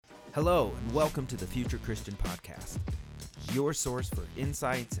Hello, and welcome to the Future Christian Podcast, your source for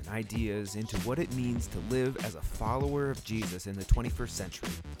insights and ideas into what it means to live as a follower of Jesus in the 21st century.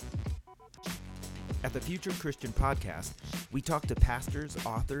 At the Future Christian Podcast, we talk to pastors,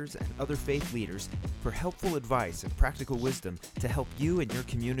 authors, and other faith leaders for helpful advice and practical wisdom to help you and your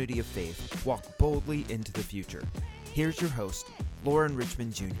community of faith walk boldly into the future. Here's your host, Lauren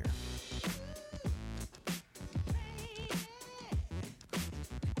Richmond Jr.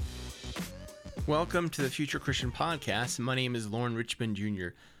 Welcome to the Future Christian Podcast. My name is Lauren Richmond Jr.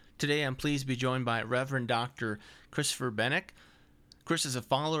 Today I'm pleased to be joined by Reverend Dr. Christopher Bennick. Chris is a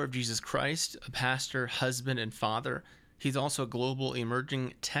follower of Jesus Christ, a pastor, husband, and father. He's also a global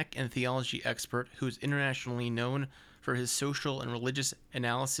emerging tech and theology expert who is internationally known for his social and religious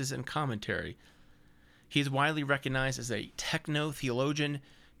analysis and commentary. He is widely recognized as a techno-theologian,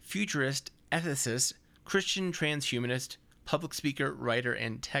 futurist, ethicist, Christian transhumanist, public speaker, writer,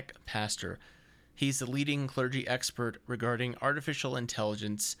 and tech pastor. He's the leading clergy expert regarding artificial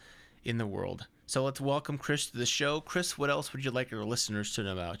intelligence in the world. So let's welcome Chris to the show. Chris, what else would you like our listeners to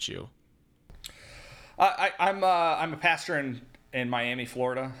know about you? I'm a pastor in Miami,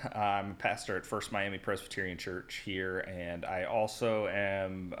 Florida. I'm a pastor at First Miami Presbyterian Church here, and I also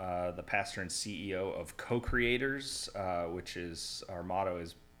am the pastor and CEO of Co-Creators, which is our motto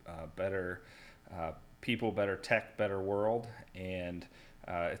is better people, better tech, better world, and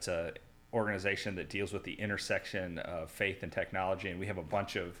it's a organization that deals with the intersection of faith and technology, and we have a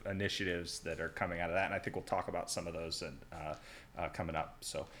bunch of initiatives that are coming out of that, and I think we'll talk about some of those coming up.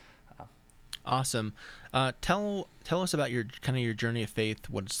 So, awesome. Tell us about your journey of faith,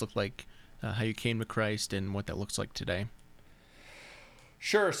 what it's looked like, how you came to Christ, and what that looks like today.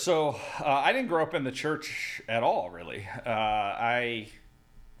 Sure. So I didn't grow up in the church at all, really. I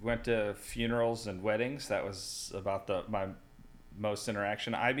went to funerals and weddings. That was about my most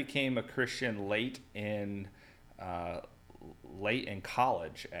interaction. I became a Christian late in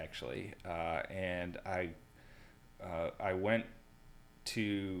college, actually, and I went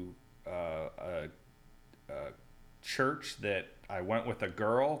to a church that I went with a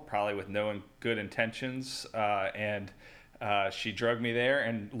girl, probably with no good intentions, and she drugged me there.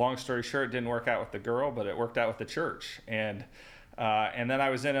 And long story short, it didn't work out with the girl, but it worked out with the church. And then I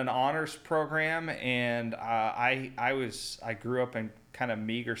was in an honors program, and I grew up in kind of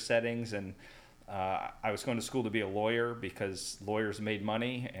meager settings, and I was going to school to be a lawyer because lawyers made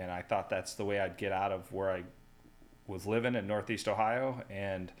money, and I thought that's the way I'd get out of where I was living in Northeast Ohio,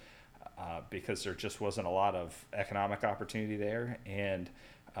 and because there just wasn't a lot of economic opportunity there, and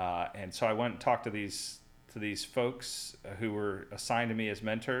so I went and talked to these folks who were assigned to me as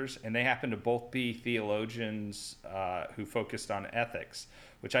mentors, and they happened to both be theologians who focused on ethics,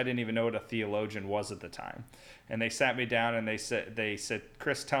 which I didn't even know what a theologian was at the time. And they sat me down and they said,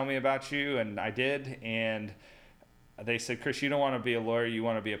 Chris, tell me about you. And I did. And they said, Chris, you don't want to be a lawyer. You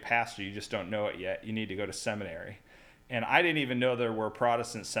want to be a pastor. You just don't know it yet. You need to go to seminary. And I didn't even know there were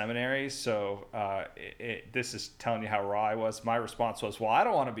Protestant seminaries, so this is telling you how raw I was. My response was, "Well, I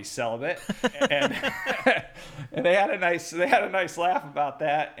don't want to be celibate," and and they had a nice laugh about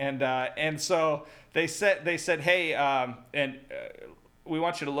that. And so they said, "Hey, we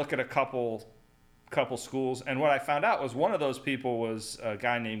want you to look at a couple schools." And what I found out was one of those people was a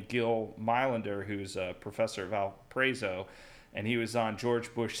guy named Gil Meilander, who's a professor at Valparaiso. And he was on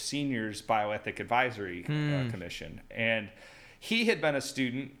George Bush Sr.'s Bioethic Advisory Commission. And he had been a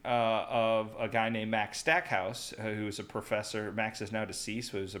student of a guy named Max Stackhouse, who was a professor. Max is now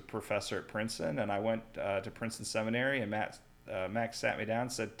deceased, but was a professor at Princeton. And I went to Princeton Seminary, and Max sat me down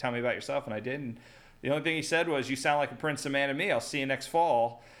and said, "Tell me about yourself." And I did. And the only thing he said was, "You sound like a Princeton man to me. I'll see you next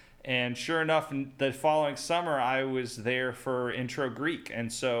fall." And sure enough, the following summer, I was there for Intro Greek.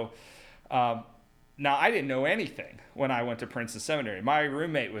 And so now, I didn't know anything when I went to Princeton Seminary. My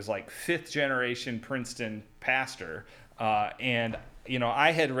roommate was like fifth generation Princeton pastor. And,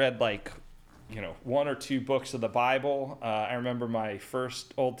 I had read one or two books of the Bible. I remember my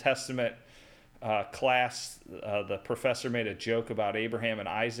first Old Testament class, the professor made a joke about Abraham and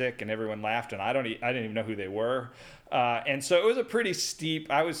Isaac, and everyone laughed, and I didn't even know who they were. And so it was a pretty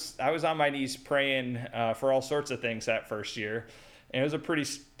steep, I was on my knees praying for all sorts of things that first year. And it was a pretty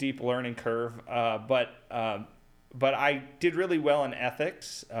steep learning curve, but I did really well in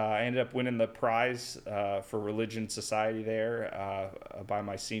ethics. I ended up winning the prize for Religion Society there by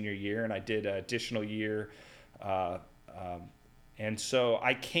my senior year, and I did an additional year. And so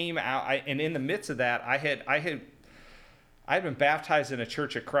I came out, and in the midst of that, I had I had been baptized in a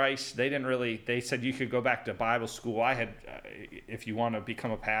Church of Christ. They said you could go back to Bible school. I had, if you want to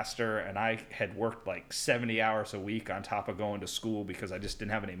become a pastor, and I had worked like 70 hours a week on top of going to school because I just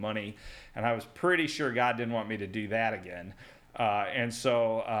didn't have any money. And I was pretty sure God didn't want me to do that again.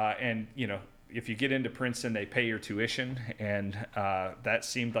 And if you get into Princeton, they pay your tuition, and that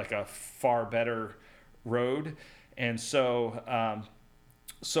seemed like a far better road. And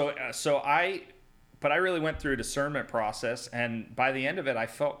but I really went through a discernment process, and by the end of it, I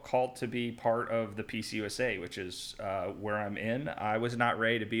felt called to be part of the PCUSA, which is where I'm in. I was not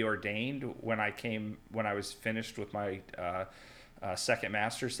ready to be ordained when I was finished with my second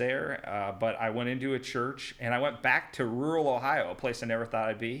master's there, but I went into a church, and I went back to rural Ohio, a place I never thought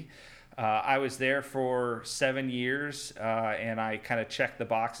I'd be. I was there for 7 years, and I kind of checked the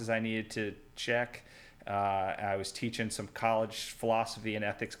boxes I needed to check. I was teaching some college philosophy and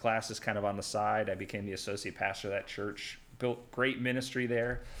ethics classes kind of on the side. I became the associate pastor of that church, built great ministry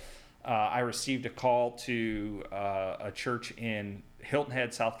there. I received a call to a church in Hilton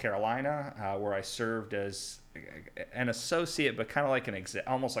Head, South Carolina, where I served as an associate, but kind of like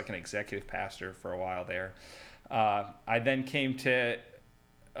almost like an executive pastor for a while there. I then came to,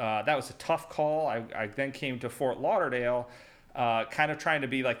 that was a tough call. I then came to Fort Lauderdale, kind of trying to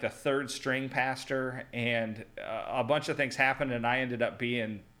be like the third string pastor, and a bunch of things happened, and I ended up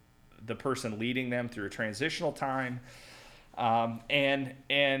being the person leading them through a transitional time. And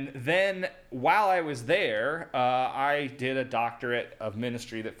then while I was there, I did a doctorate of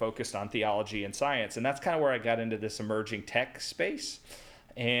ministry that focused on theology and science, and that's kind of where I got into this emerging tech space.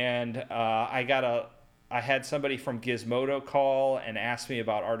 And I had somebody from Gizmodo call and ask me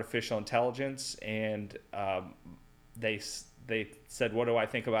about artificial intelligence, and they said, what do I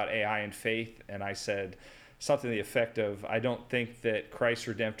think about AI and faith? And I said something to the effect of, I don't think that Christ's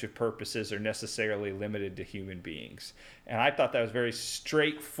redemptive purposes are necessarily limited to human beings. And I thought that was a very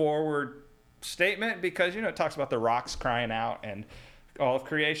straightforward statement because, it talks about the rocks crying out and all of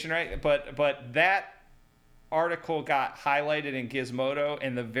creation, right? But that article got highlighted in Gizmodo,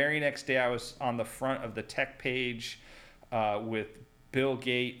 and the very next day I was on the front of the tech page with Bill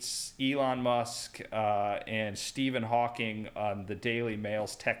Gates, Elon Musk, and Stephen Hawking on the Daily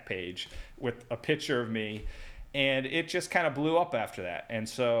Mail's tech page with a picture of me. And it just kind of blew up after that. And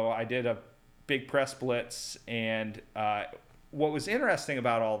so I did a big press blitz. And what was interesting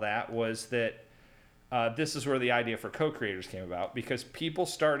about all that was that this is where the idea for co-creators came about, because people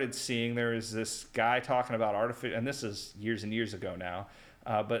started seeing there is this guy talking about artificial, and this is years and years ago now,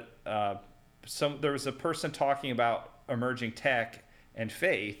 but there was a person talking about emerging tech and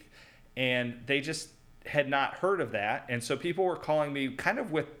faith, and they just had not heard of that. And so people were calling me kind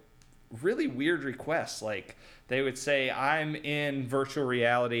of with really weird requests. Like they would say, I'm in virtual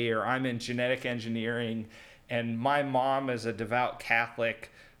reality, or I'm in genetic engineering, and my mom is a devout Catholic.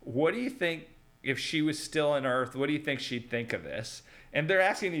 What do you think, if she was still on earth, what do you think she'd think of this? And they're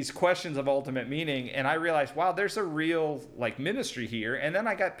asking these questions of ultimate meaning. And I realized, wow, there's a real ministry here. And then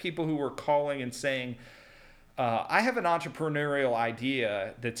I got people who were calling and saying, I have an entrepreneurial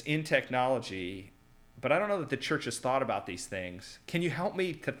idea that's in technology, but I don't know that the church has thought about these things. Can you help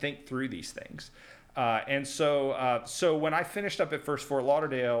me to think through these things? And so when I finished up at First Fort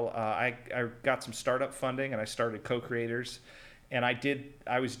Lauderdale, I got some startup funding, and I started Co-Creators. And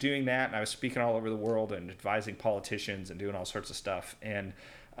I was doing that, and I was speaking all over the world and advising politicians and doing all sorts of stuff. And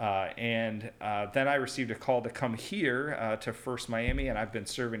then I received a call to come here to First Miami, and I've been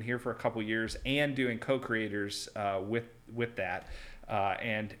serving here for a couple years and doing Co-Creators with that,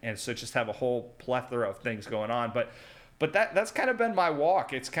 and so just have a whole plethora of things going on. But that's kind of been my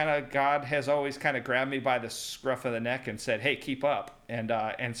walk. It's kind of, God has always kind of grabbed me by the scruff of the neck and said, "Hey, keep up," and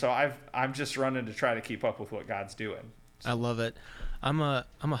so I'm just running to try to keep up with what God's doing. So. I love it. I'm a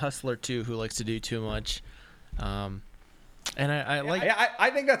hustler too, who likes to do too much. And I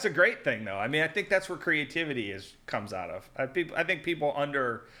think that's a great thing, though. I mean, I think that's where creativity comes out of. I think people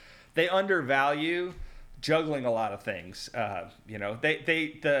undervalue juggling a lot of things.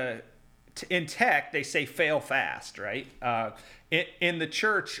 In tech, they say fail fast, right? In the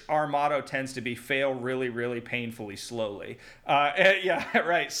church, our motto tends to be fail really, really painfully slowly. Yeah,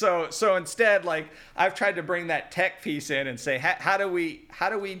 right. So instead, I've tried to bring that tech piece in and say, how do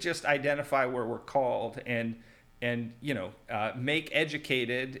we just identify where we're called and make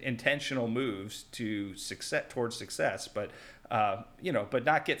educated, intentional moves to towards success, but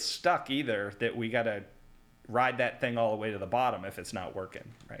not get stuck either, that we got to ride that thing all the way to the bottom if it's not working,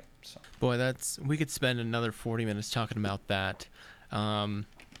 right? So. Boy, we could spend another 40 minutes talking about that.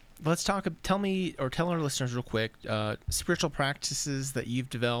 Tell me, or tell our listeners real quick, spiritual practices that you've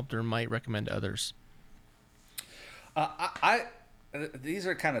developed or might recommend to others. These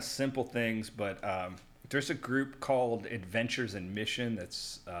are kind of simple things, but there's a group called Adventures in Mission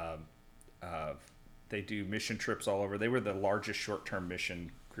that's they do mission trips all over. They were the largest short-term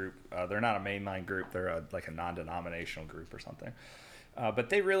mission group. They're not a mainline group. They're like a non-denominational group or something. But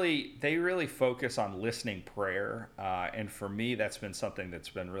they really focus on listening prayer. And for me, that's been something that's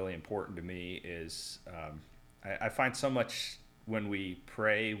been really important to me is I find so much when we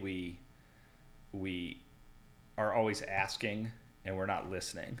pray, we are always asking and we're not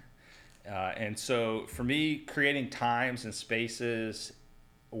listening. And so for me, creating times and spaces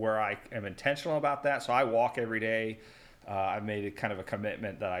where I am intentional about that. So I walk every day. I've made it kind of a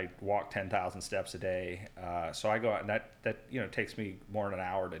commitment that I walk 10,000 steps a day. So I go out and that takes me more than an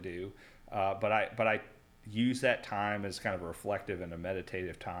hour to do. But I use that time as kind of a reflective and a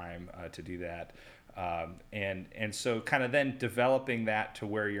meditative time to do that. And so kind of then developing that to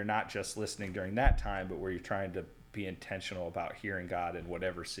where you're not just listening during that time, but where you're trying to be intentional about hearing God in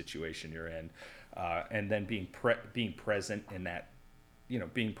whatever situation you're in, and then being present in that,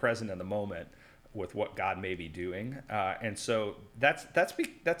 being present in the moment with what God may be doing. And so that's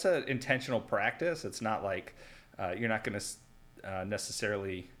an intentional practice. It's not like you're not going to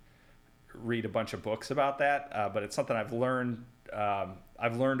necessarily read a bunch of books about that, but it's something I've learned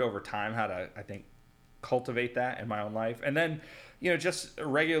over time how to, I think, cultivate that in my own life. And then, just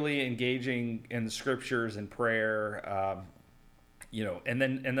regularly engaging in the scriptures and prayer, and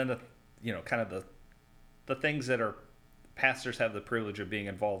then the, kind of the things that are pastors have the privilege of being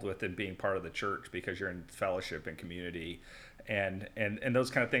involved with and being part of the church because you're in fellowship and community and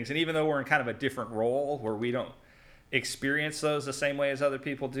those kind of things. And even though we're in kind of a different role where we don't experience those the same way as other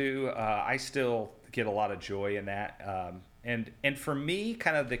people do, I still get a lot of joy in that. And for me,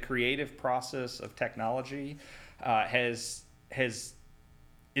 kind of the creative process of technology is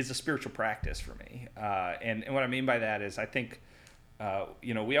a spiritual practice for me. And what I mean by that is I think,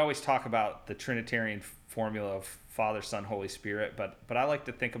 we always talk about the Trinitarian formula of Father, Son, Holy Spirit, but I like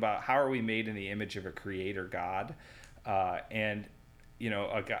to think about how are we made in the image of a creator God, and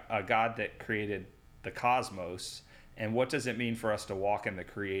a God that created the cosmos, and what does it mean for us to walk in the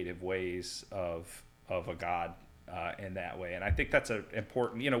creative ways of a God in that way? And I think that's an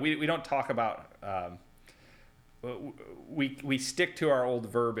important. We don't talk about. We stick to our old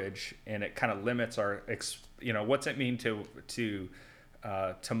verbiage, and it kind of limits our. What's it mean to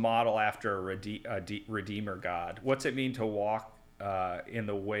model after a redeemer God? What's it mean to walk in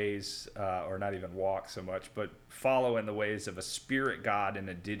the ways, or not even walk so much, but follow in the ways of a spirit God in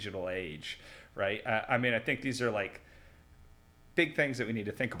a digital age, right? I think these are like big things that we need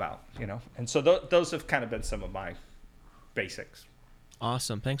to think about, And so those have kind of been some of my basics.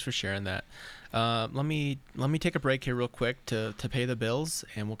 Awesome. Thanks for sharing that. Let me take a break here real quick to pay the bills,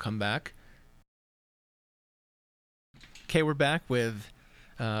 and we'll come back. Okay, we're back with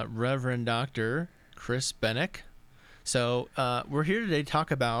Reverend Dr. Chris Benek. So we're here today to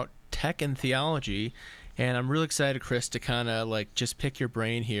talk about tech and theology, and I'm really excited, Chris, to kind of just pick your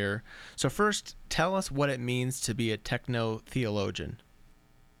brain here. So first, tell us what it means to be a techno-theologian.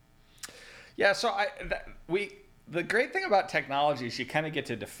 Yeah, so the great thing about technology is you kind of get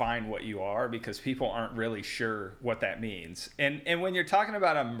to define what you are because people aren't really sure what that means. And when you're talking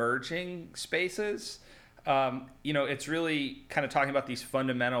about emerging spaces, it's really kind of talking about these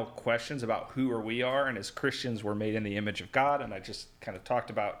fundamental questions about who we are. And as Christians, we're made in the image of God. And I just kind of talked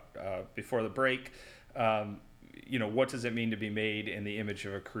about before the break, what does it mean to be made in the image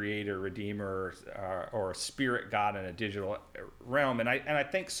of a creator, redeemer, or a spirit God in a digital realm? And I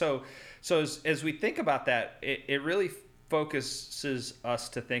think so. So as we think about that, it really focuses us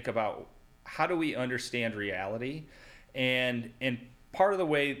to think about how do we understand reality, and part of the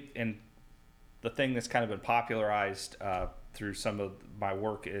way and the thing that's kind of been popularized through some of my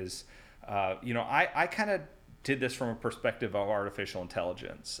work is, I kind of did this from a perspective of artificial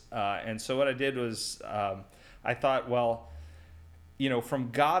intelligence. And so what I did was I thought, well,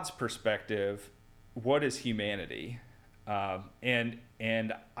 from God's perspective, what is humanity?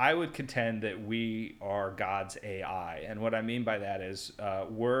 And I would contend that we are God's AI. And what I mean by that is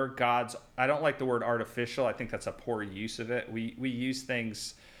we're God's, I don't like the word artificial. I think that's a poor use of it. We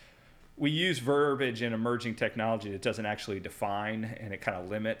use verbiage in emerging technology that doesn't actually define, and it kind of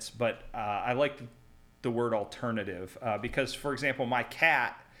limits. But I like the word alternative because, for example, my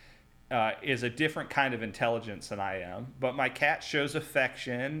cat is a different kind of intelligence than I am. But my cat shows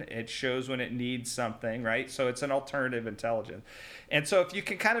affection. It shows when it needs something, right? So it's an alternative intelligence. And so if you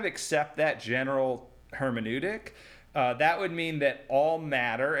can kind of accept that general hermeneutic, that would mean that all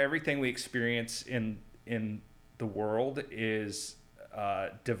matter, everything we experience in the world is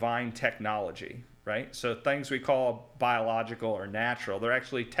divine technology. right? So things we call biological or natural, they're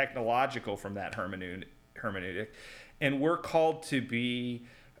actually technological from that hermeneutic. And we're called to be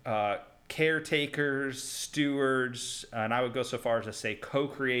caretakers, stewards, and I would go so far as to say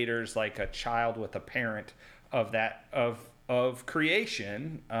co-creators, like a child with a parent of that of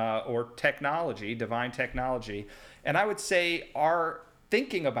creation or technology, divine technology. And I would say our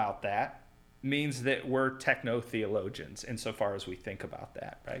thinking about that means that we're techno-theologians insofar as we think about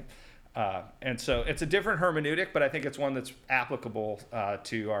that, right? And so it's a different hermeneutic, but I think it's one that's applicable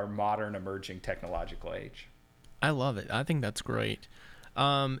to our modern emerging technological age. I love it. I think that's great.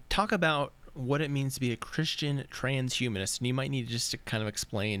 Talk about what it means to be a Christian transhumanist. And you might need just to kind of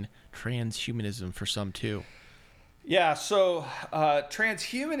explain transhumanism for some too. Yeah, so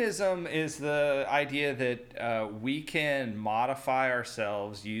transhumanism is the idea that we can modify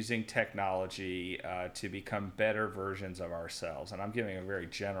ourselves using technology to become better versions of ourselves. And I'm giving a very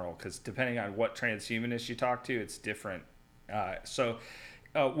general, because depending on what transhumanist you talk to, it's different.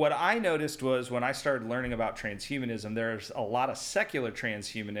 What I noticed was when I started learning about transhumanism, there's a lot of secular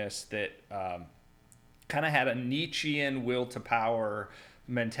transhumanists that kind of had a Nietzschean will to power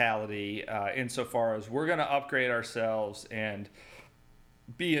mentality insofar as we're going to upgrade ourselves and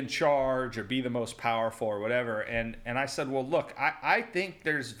be in charge or be the most powerful or whatever. And I said, well, look, I think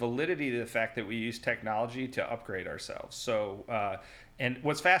there's validity to the fact that we use technology to upgrade ourselves. So, and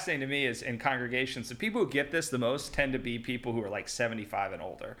what's fascinating to me is in congregations, the people who get this the most tend to be people who are like 75 and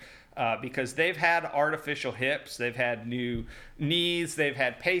older. Because they've had artificial hips, they've had new knees, they've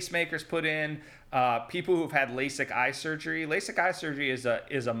had pacemakers put in. People who've had LASIK eye surgery. LASIK eye surgery is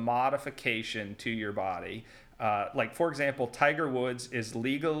a modification to your body. Like for example, Tiger Woods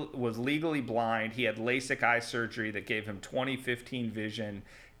was legally blind. He had LASIK eye surgery that gave him 20/15 vision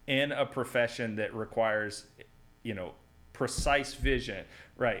in a profession that requires, precise vision,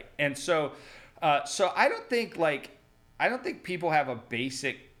 right? And so I don't think people have a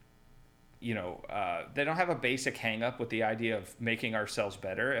basic. They don't have a basic hang up with the idea of making ourselves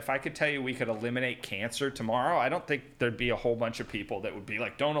better. If I could tell you we could eliminate cancer tomorrow, I don't think there'd be a whole bunch of people that would be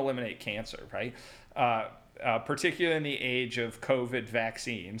like, don't eliminate cancer, right? Particularly in the age of COVID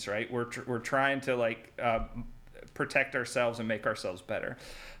vaccines, right? We're trying to protect ourselves and make ourselves better.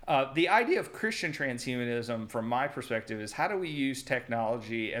 The idea of Christian transhumanism, from my perspective, is how do we use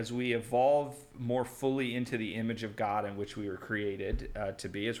technology as we evolve more fully into the image of God in which we were created to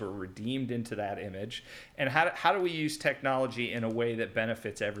be, as we're redeemed into that image, and how do we use technology in a way that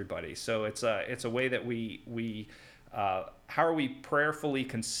benefits everybody? So it's a way that we how are we prayerfully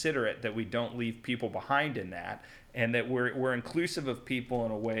considerate that we don't leave people behind in that, and that we're inclusive of people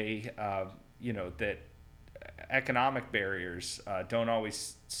in a way that economic barriers don't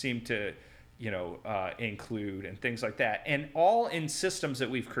always seem to include, and things like that, and all in systems that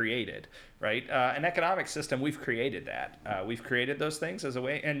we've created, right? An economic system, we've created that. We've created those things as a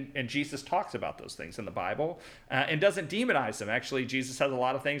way, and Jesus talks about those things in the Bible and doesn't demonize them. Actually, Jesus has a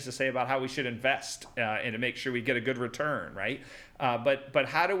lot of things to say about how we should invest and to make sure we get a good return, right? But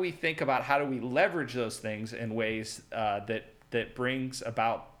how do we think about how do we leverage those things in ways that brings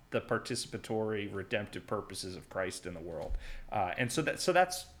about the participatory redemptive purposes of Christ in the world? And so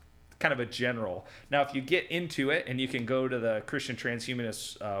that's kind of a general. Now, if you get into it, and you can go to the Christian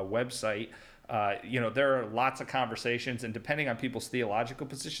Transhumanist website, there are lots of conversations, and depending on people's theological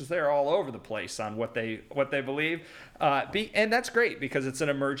positions, they're all over the place on what they believe. And that's great, because it's an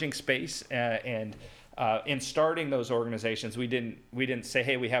emerging space. And in starting those organizations, we didn't say,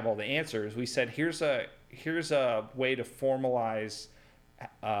 hey, we have all the answers. We said, here's a way to formalize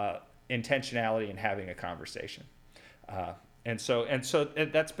intentionality in having a conversation. And so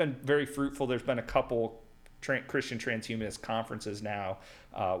that's been very fruitful. There's been a couple Christian transhumanist conferences now.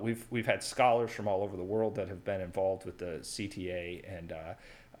 We've had scholars from all over the world that have been involved with the CTA, and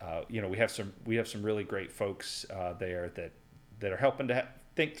we have some really great folks there that are helping to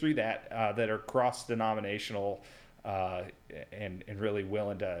think through that that are cross-denominational and really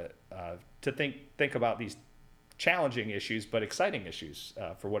willing to think about these challenging issues but exciting issues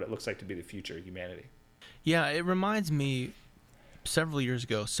for what it looks like to be the future of humanity. Yeah, it reminds me several years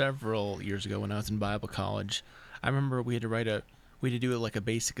ago when I was in Bible college, I remember we had to do like a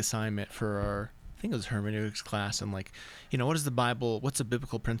basic assignment for our, I think it was hermeneutics class, and what's a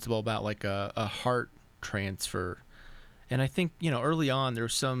biblical principle about like a heart transfer? And I think, early on there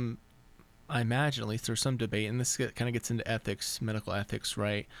was some, I imagine at least there was some debate, and this kind of gets into ethics, medical ethics,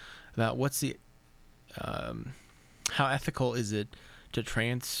 right? About what's the, how ethical is it to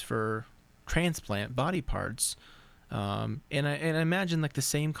transplant body parts? And I imagine like the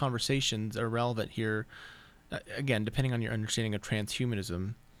same conversations are relevant here, again, depending on your understanding of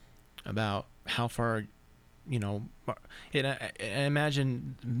transhumanism, about how far, and I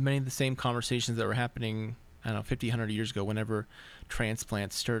imagine many of the same conversations that were happening, I don't know, 50, 100 years ago, whenever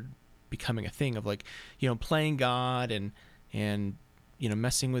transplants started becoming a thing of like, playing God and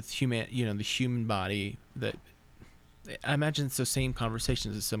messing with the human body. That I imagine it's the same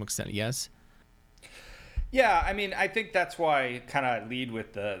conversations to some extent. Yes. Yeah, I mean, I think that's why I kind of lead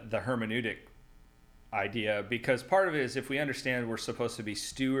with the hermeneutic idea, because part of it is if we understand we're supposed to be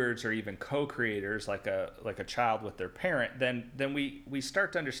stewards or even co-creators like a child with their parent, then we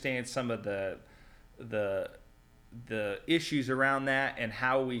start to understand some of the issues around that and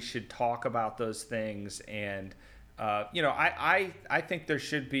how we should talk about those things. And I think there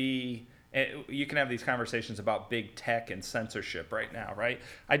should be, you can have these conversations about big tech and censorship right now, right?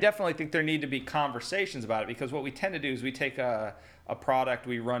 I definitely think there need to be conversations about it, because what we tend to do is we take a product,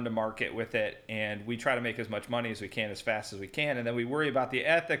 we run to market with it, and we try to make as much money as we can as fast as we can, and then we worry about the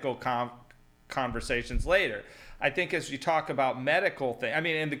ethical conversations later. I think as you talk about medical things, I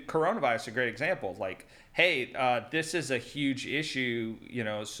mean, and the coronavirus is a great example. Like, hey, this is a huge issue,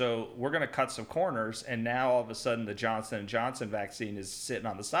 so we're going to cut some corners, and now all of a sudden the Johnson & Johnson vaccine is sitting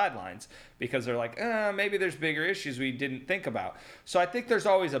on the sidelines because they're like, maybe there's bigger issues we didn't think about. So I think there's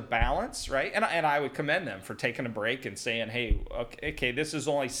always a balance, right? And I would commend them for taking a break and saying, hey, okay, this is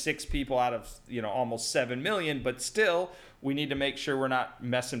only 6 people out of, almost 7 million, but still we need to make sure we're not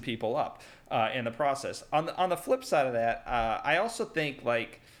messing people up in the process. On the flip side of that, I also think,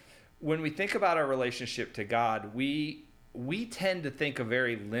 like, when we think about our relationship to God, we tend to think a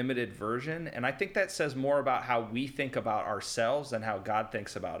very limited version, and I think that says more about how we think about ourselves than how God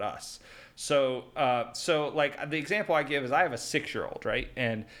thinks about us. So like the example I give is I have a 6-year-old, right?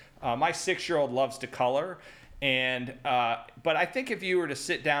 And my 6-year-old loves to color. And but I think if you were to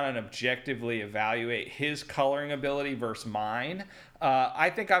sit down and objectively evaluate his coloring ability versus mine, I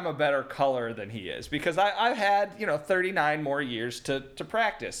think I'm a better colorer than he is, because I've had 39 more years to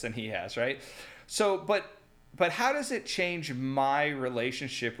practice than he has, right? So but how does it change my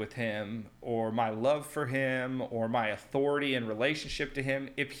relationship with him, or my love for him, or my authority in relationship to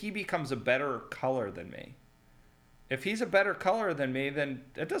him, if he becomes a better colorer than me? If he's a better colorer than me, then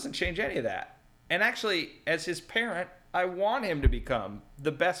it doesn't change any of that. And actually, as his parent, I want him to become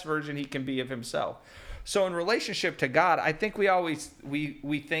the best version he can be of himself. So in relationship to God, I think we always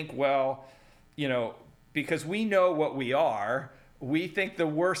we think, well, because we know what we are, we think the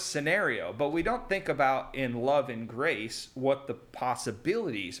worst scenario, but we don't think about, in love and grace, what the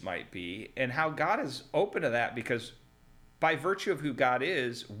possibilities might be and how God is open to that, because by virtue of who God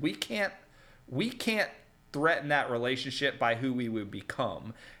is, we can't threaten that relationship by who we would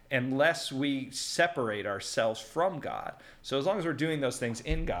become unless we separate ourselves from God. So as long as we're doing those things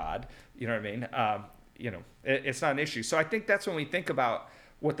in God, you know what I mean? It's not an issue. So I think that's when we think about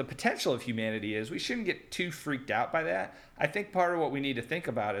what the potential of humanity is, we shouldn't get too freaked out by that. I think part of what we need to think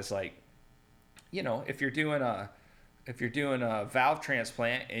about is, like, if you're doing a valve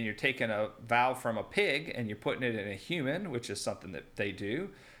transplant and you're taking a valve from a pig and you're putting it in a human, which is something that they do,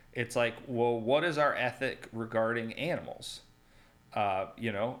 it's like, well, what is our ethic regarding animals? That's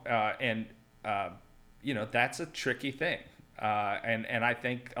a tricky thing. And I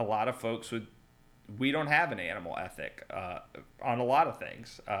think a lot of folks we don't have an animal ethic on a lot of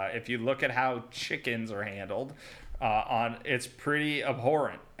things. If you look at how chickens are handled, it's pretty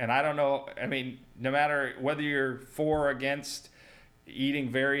abhorrent. And I don't know, I mean, no matter whether you're for or against eating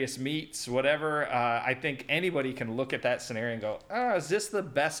various meats, whatever, I think anybody can look at that scenario and go, is this the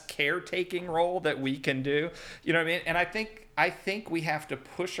best caretaking role that we can do? You know what I mean? And I think we have to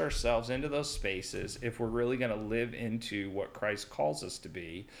push ourselves into those spaces if we're really going to live into what Christ calls us to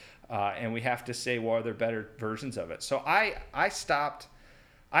be. And we have to say, well, are there better versions of it? So I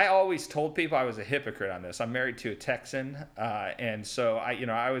always told people I was a hypocrite on this. I'm married to a Texan. And so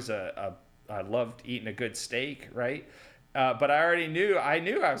I loved eating a good steak, right? But I knew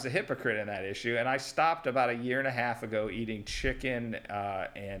I was a hypocrite in that issue, and I stopped about a year and a half ago eating chicken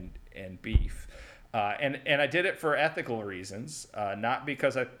and beef, and I did it for ethical reasons, not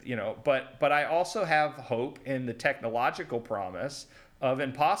because but I also have hope in the technological promise of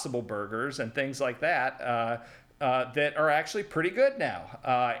Impossible Burgers and things like that that are actually pretty good now,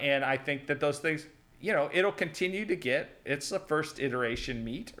 and I think that those things, it'll continue to it's the first iteration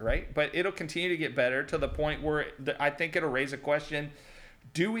meat, right? But it'll continue to get better to the point where I think it'll raise a question: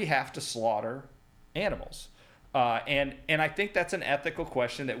 do we have to slaughter animals? And I think that's an ethical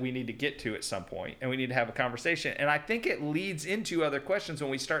question that we need to get to at some point, and we need to have a conversation. And I think it leads into other questions when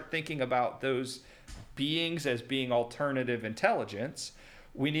we start thinking about those beings as being alternative intelligence.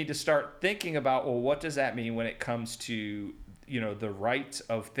 We need to start thinking about, well, what does that mean when it comes to the rights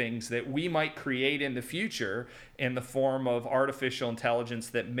of things that we might create in the future in the form of artificial intelligence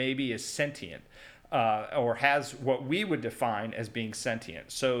that maybe is sentient. Or has what we would define as being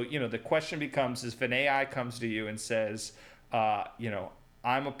sentient. So, the question becomes, is if an AI comes to you and says, I'm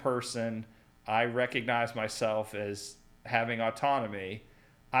a person, I recognize myself as having autonomy,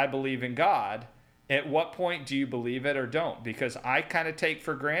 I believe in God, at what point do you believe it or don't? Because I kind of take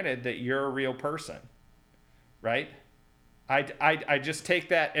for granted that you're a real person, right? I just take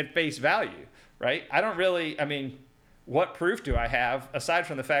that at face value, right? I don't really, what proof do I have aside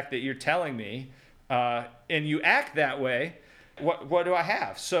from the fact that you're telling me and you act that way? What do I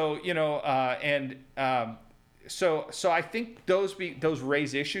have? So so I think those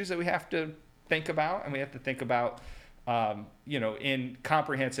raise issues that we have to think about, and we have to think about in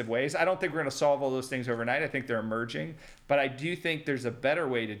comprehensive ways. I don't think we're going to solve all those things overnight. I think they're emerging, but I do think there's a better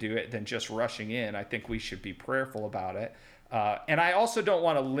way to do it than just rushing in. I think we should be prayerful about it, and I also don't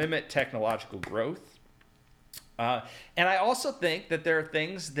want to limit technological growth. And I also think that there are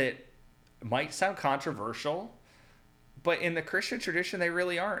things that might sound controversial, but in the Christian tradition, they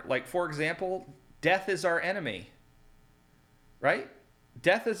really aren't. Like, for example, death is our enemy, right?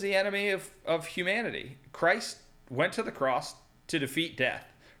 Death is the enemy of humanity. Christ went to the cross to defeat death,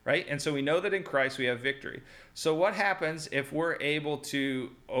 right? And so we know that in Christ we have victory. So what happens if we're able to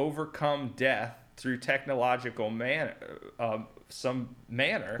overcome death through technological some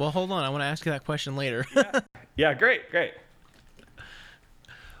manner? Well, hold on. I want to ask you that question later. Yeah, great.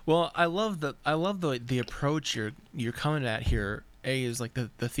 Well, I love the approach you're coming at here. A is like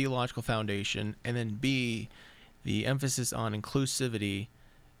the theological foundation, and then B, the emphasis on inclusivity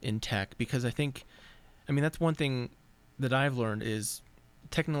in tech, because I think, that's one thing that I've learned is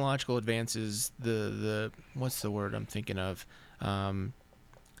technological advances, the what's the word I'm thinking of?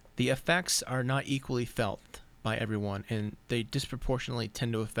 The effects are not equally felt by everyone, and they disproportionately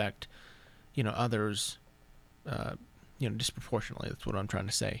tend to affect, others, disproportionately. That's what I'm trying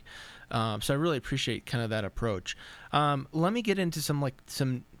to say. So I really appreciate kind of that approach. Let me get into some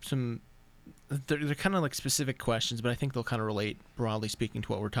they're kind of like specific questions, but I think they'll kind of relate, broadly speaking,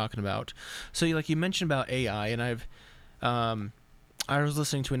 to what we're talking about. So you mentioned about AI, and I was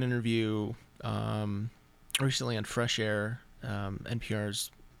listening to an interview recently on Fresh Air,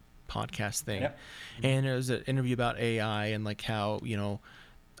 NPR's podcast thing, and it was an interview about AI and like how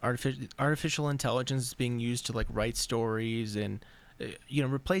artificial intelligence is being used to like write stories and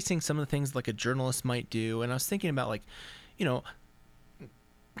replacing some of the things like a journalist might do. And I was thinking about like,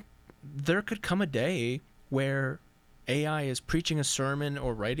 there could come a day where AI is preaching a sermon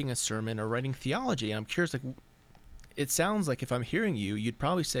or writing theology. And I'm curious, like, it sounds like if I'm hearing you, you'd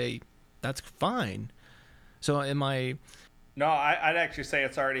probably say that's fine. So am I? No, I'd actually say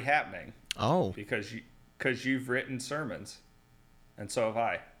it's already happening. Oh, because you've written sermons, and so have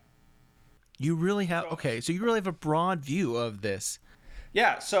I. You really have? Okay, so you really have a broad view of this.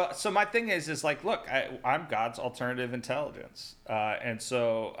 Yeah, so my thing is like, look, I'm God's alternative intelligence. And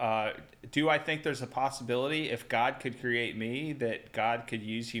so do I think there's a possibility if God could create me that God could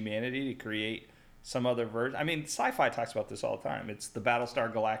use humanity to create some other version? Sci-fi talks about this all the time. It's the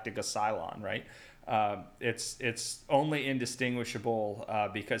Battlestar Galactica Cylon, right? It's only indistinguishable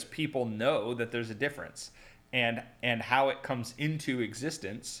because people know that there's a difference. And how it comes into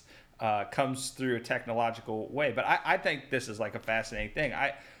existence comes through a technological way. But I think this is like a fascinating thing.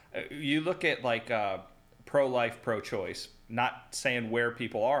 You look at like pro-life, pro-choice, not saying where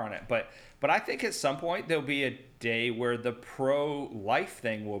people are on it, but I think at some point there'll be a day where the pro-life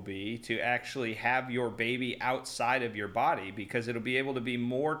thing will be to actually have your baby outside of your body, because it'll be able to be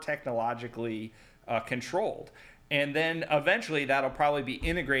more technologically controlled. And then eventually that'll probably be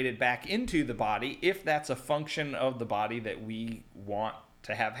integrated back into the body if that's a function of the body that we want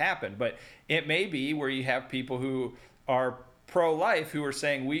to have happen. But it may be where you have people who are pro-life who are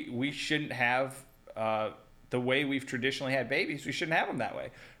saying we shouldn't have the way we've traditionally had babies. We shouldn't have them that way,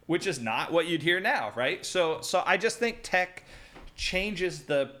 which is not what you'd hear now, right? So I just think tech changes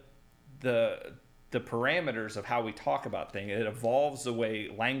the parameters of how we talk about things. It evolves the way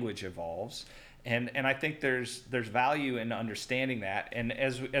language evolves, and I think there's value in understanding that. And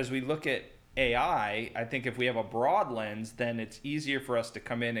as we look at AI, I think if we have a broad lens, then it's easier for us to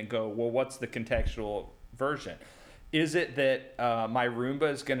come in and go, well, what's the contextual version? Is it that my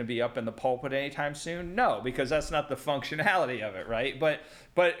Roomba is going to be up in the pulpit anytime soon? No, because that's not the functionality of it, right? But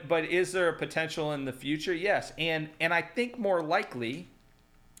is there a potential in the future? Yes, and I think more likely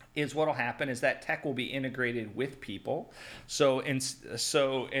is what'll happen is that tech will be integrated with people. So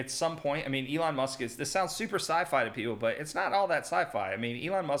at some point, Elon Musk this sounds super sci-fi to people, but it's not all that sci-fi.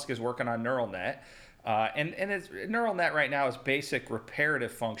 Elon Musk is working on neural net. And it's, neural net right now is basic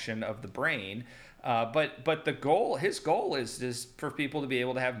reparative function of the brain. But his goal is for people to be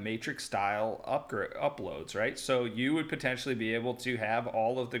able to have matrix style uploads, right? So you would potentially be able to have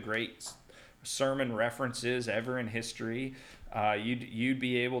all of the great sermon references ever in history. You'd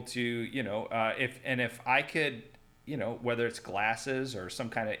be able to, if I could, whether it's glasses or some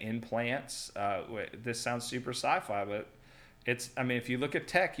kind of implants, this sounds super sci-fi, but if you look at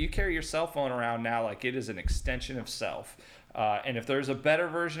tech, you carry your cell phone around now like it is an extension of self. And if there's a better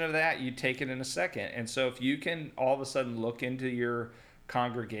version of that, you take it in a second. And so if you can all of a sudden look into your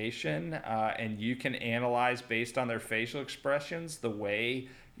congregation and you can analyze based on their facial expressions the way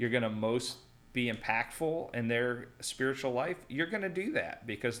you're going to most be impactful in their spiritual life, you're going to do that,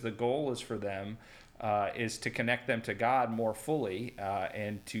 because the goal is for them is to connect them to God more fully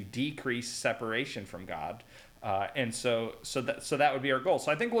and to decrease separation from God. And so that would be our goal.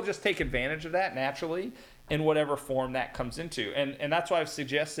 So I think we'll just take advantage of that naturally in whatever form that comes into. And that's why I've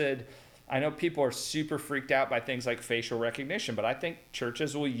suggested, I know people are super freaked out by things like facial recognition, but I think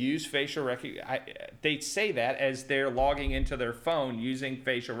churches will use facial recognition. They say that as they're logging into their phone using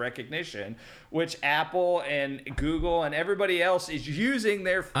facial recognition, which Apple and Google and everybody else is using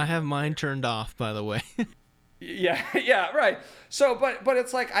their... I have mine turned off, by the way. Yeah, right. So, but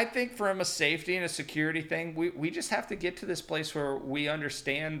it's like, I think from a safety and a security thing, we just have to get to this place where we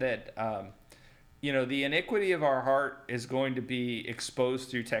understand that, the iniquity of our heart is going to be exposed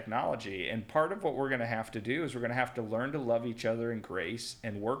through technology. And part of what we're going to have to do is we're going to have to learn to love each other in grace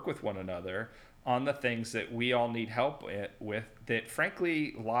and work with one another on the things that we all need help with, that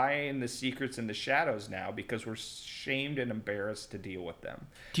frankly lie in the secrets and the shadows now, because we're shamed and embarrassed to deal with them.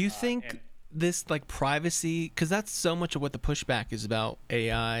 Do you think this like privacy, because that's so much of what the pushback is about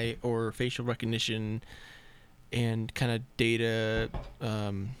AI or facial recognition and kind of data,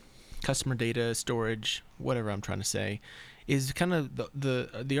 customer data storage, whatever I'm trying to say, is kind of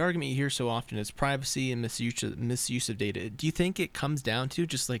the argument you hear so often is privacy and misuse of data. Do you think it comes down to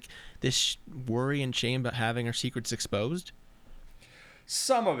just like this worry and shame about having our secrets exposed?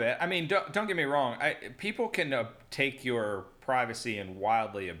 Some of it. I mean, don't get me wrong. People can take your privacy and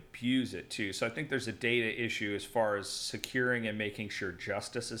wildly abuse it too. So I think there's a data issue as far as securing and making sure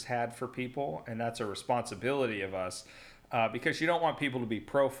justice is had for people, and that's a responsibility of us. Because you don't want people to be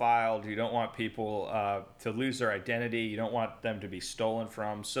profiled, you don't want people to lose their identity, you don't want them to be stolen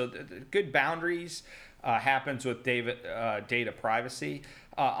from. So the good boundaries happens with data privacy.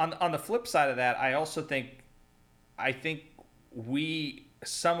 On the flip side of that, I also think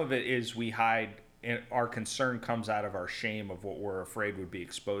some of it is we hide, and our concern comes out of our shame of what we're afraid would be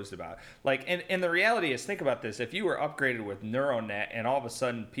exposed about. Like, and the reality is, think about this: if you were upgraded with neural net and all of a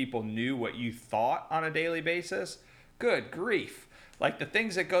sudden people knew what you thought on a daily basis, good grief. Like, the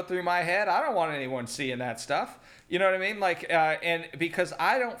things that go through my head, I don't want anyone seeing that stuff. You know what I mean? Like, and because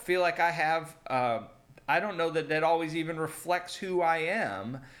I don't feel like I have, I don't know that always even reflects who I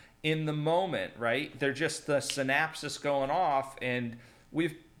am in the moment, right? They're just the synapses going off, and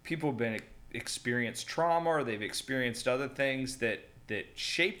people have been experienced trauma, or they've experienced other things that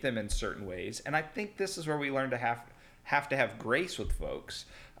shape them in certain ways. And I think this is where we learn to have to have grace with folks,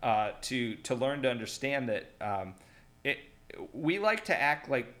 to learn to understand that, we like to act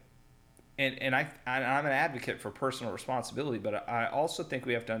like, and I'm an advocate for personal responsibility, but I also think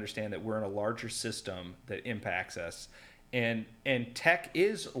we have to understand that we're in a larger system that impacts us, and tech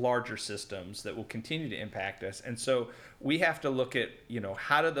is larger systems that will continue to impact us. And so we have to look at,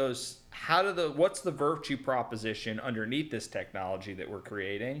 what's the virtue proposition underneath this technology that we're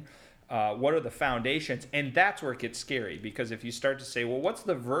creating? What are the foundations? And that's where it gets scary, because if you start to say, well, what's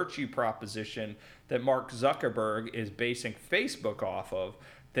the virtue proposition that Mark Zuckerberg is basing Facebook off of,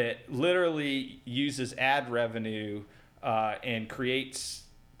 that literally uses ad revenue and creates,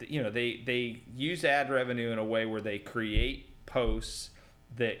 they use ad revenue in a way where they create posts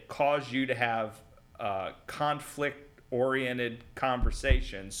that cause you to have conflict-oriented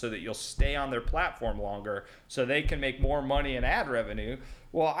conversations so that you'll stay on their platform longer so they can make more money in ad revenue.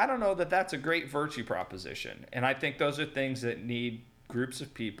 Well, I don't know that that's a great virtue proposition. And I think those are things that need groups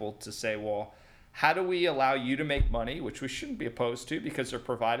of people to say, well, how do we allow you to make money, which we shouldn't be opposed to because they're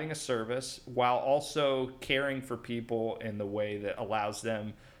providing a service, while also caring for people in the way that allows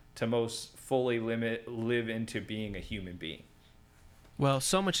them to most fully live into being a human being? Well,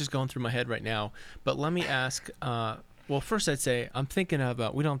 so much is going through my head right now, but let me ask, well, first I'd say I'm thinking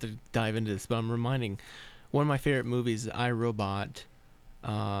about, we don't have to dive into this, but I'm reminding, one of my favorite movies, I, Robot.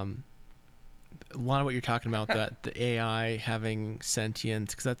 A lot of what you're talking about, that the AI having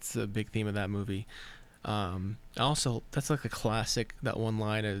sentience, because that's a big theme of that movie. Also, that's like a classic. That one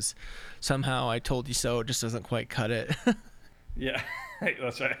line is, "Somehow I told you so." It just doesn't quite cut it. Yeah,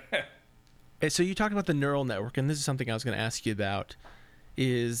 that's right. So you talked about the neural network, and this is something I was going to ask you about.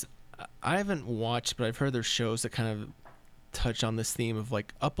 Is I haven't watched, but I've heard there's shows that kind of touch on this theme of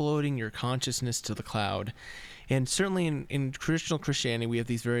like uploading your consciousness to the cloud. And certainly in traditional Christianity, we have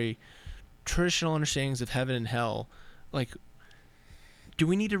these very traditional understandings of heaven and hell. Like, do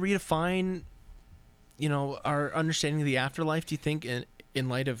we need to redefine, our understanding of the afterlife, do you think, in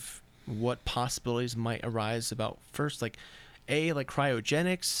light of what possibilities might arise about, first, like, A, like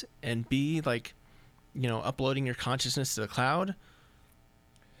cryogenics, and B, like, uploading your consciousness to the cloud?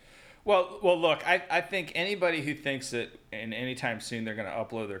 Well, look, I think anybody who thinks that in any time soon they're going to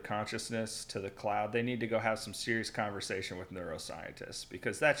upload their consciousness to the cloud, they need to go have some serious conversation with neuroscientists,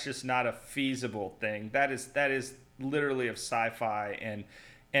 because that's just not a feasible thing. That is literally of sci-fi.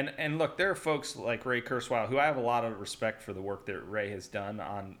 And look, there are folks like Ray Kurzweil, who I have a lot of respect for the work that Ray has done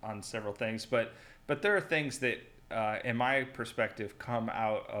on several things, but there are things that, in my perspective, come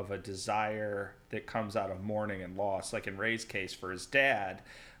out of a desire that comes out of mourning and loss, like in Ray's case for his dad.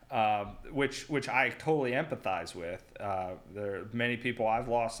 Which I totally empathize with. There are many people I've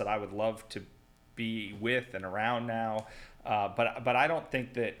lost that I would love to be with and around now, but I don't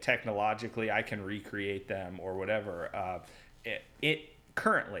think that technologically I can recreate them or whatever. It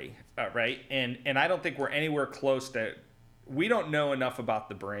currently, right? And I don't think we're anywhere close to. We don't know enough about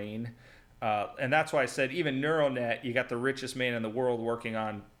the brain, and that's why I said even neural net. You got the richest man in the world working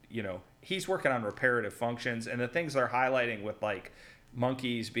on, he's working on reparative functions, and the things they're highlighting with like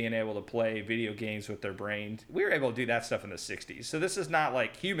monkeys being able to play video games with their brain. We were able to do that stuff in the 60s. So this is not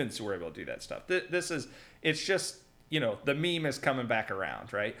like humans who were able to do that stuff. It's just, the meme is coming back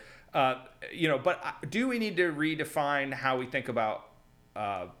around, right? But do we need to redefine how we think about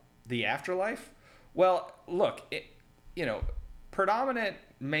the afterlife? Well, look, predominant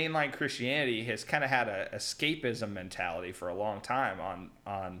mainline Christianity has kind of had a escapism mentality for a long time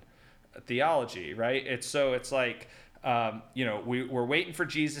on theology, right? It's like, we're waiting for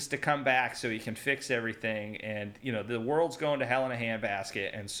Jesus to come back so he can fix everything. And, the world's going to hell in a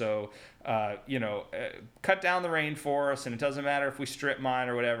handbasket. And so, cut down the rainforest, and it doesn't matter if we strip mine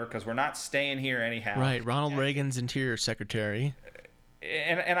or whatever, because we're not staying here anyhow. Right. Ronald Reagan's Interior Secretary.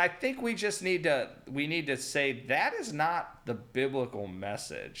 And I think we just need to say that is not the biblical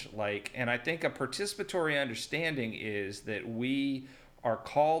message. And I think a participatory understanding is that we are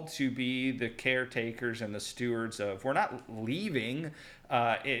called to be the caretakers and the stewards of. We're not leaving.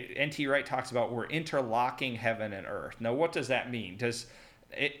 N.T. Wright talks about we're interlocking heaven and earth. Now, what does that mean?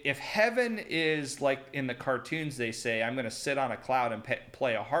 If heaven is like in the cartoons, they say, I'm going to sit on a cloud and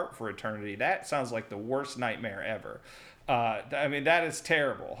play a harp for eternity, that sounds like the worst nightmare ever. That is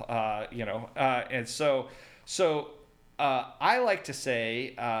terrible, and so I like to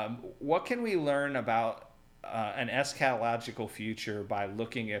say, what can we learn about an eschatological future by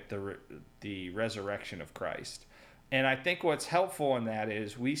looking at the resurrection of Christ? And I think what's helpful in that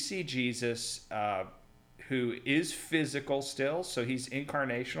is we see Jesus, who is physical still, so he's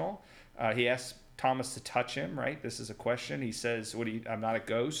incarnational. He asks Thomas to touch him, right? This is a question. He says, I'm not a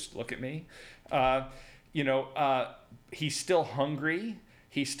ghost, look at me. He's still hungry.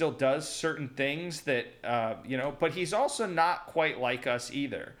 He still does certain things that, but he's also not quite like us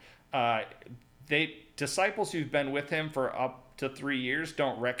either. Disciples who've been with him for up to 3 years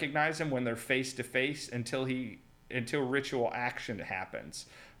don't recognize him when they're face to face until ritual action happens.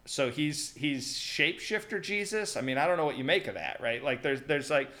 So he's shapeshifter Jesus. I don't know what you make of that, right? Like there's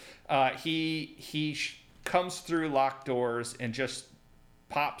like he comes through locked doors and just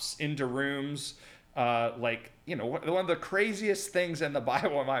pops into rooms. One of the craziest things in the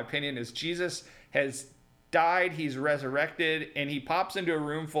Bible, in my opinion, is Jesus has died, he's resurrected, and he pops into a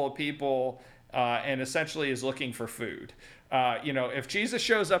room full of people and essentially is looking for food. If Jesus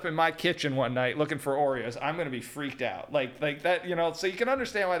shows up in my kitchen one night looking for Oreos, I'm going to be freaked out. Like that, so you can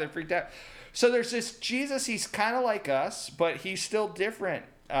understand why they're freaked out. So there's this Jesus, he's kind of like us, but he's still different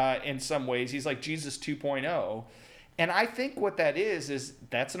in some ways. He's like Jesus 2.0. And I think what that is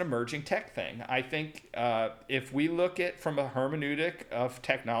that's an emerging tech thing. I think if we look at from a hermeneutic of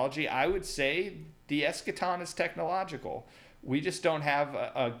technology, I would say the eschaton is technological. We just don't have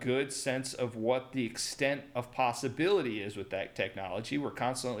a good sense of what the extent of possibility is with that technology. We're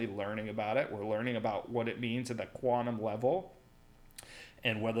constantly learning about it. We're learning about what it means at the quantum level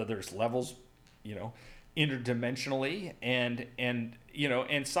and whether there's levels, interdimensionally. And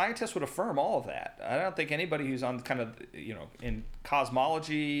scientists would affirm all of that. I don't think anybody who's on kind of, in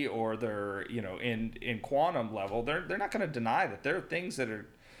cosmology or they're, in quantum level, they're not going to deny that there are things that are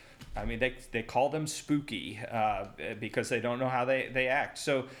I mean, they call them spooky because they don't know how they act.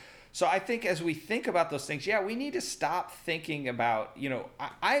 So I think as we think about those things, we need to stop thinking about,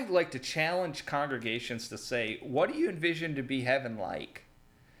 I like to challenge congregations to say, what do you envision to be heaven like?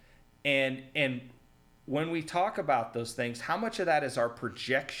 And when we talk about those things, how much of that is our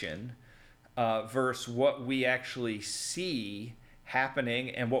projection versus what we actually see happening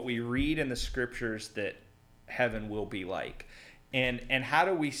and what we read in the scriptures that heaven will be like? And how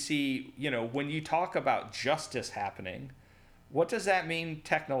do we see, when you talk about justice happening, what does that mean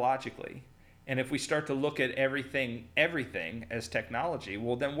technologically? And if we start to look at everything as technology,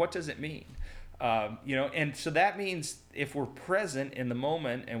 well, then what does it mean? And so that means if we're present in the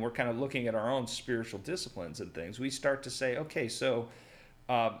moment and we're kind of looking at our own spiritual disciplines and things, we start to say, okay, so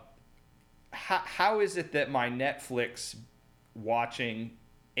how is it that my Netflix watching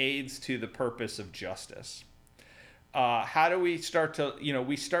aids to the purpose of justice? How do we start to,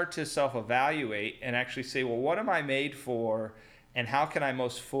 we start to self-evaluate and actually say, well, what am I made for, and how can I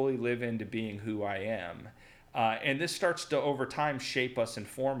most fully live into being who I am? And this starts to, over time, shape us and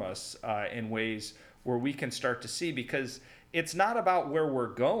form us in ways where we can start to see, because it's not about where we're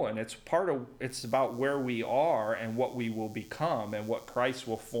going. It's about where we are and what we will become and what Christ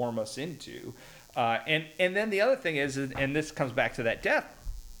will form us into. And then the other thing is, and this comes back to that death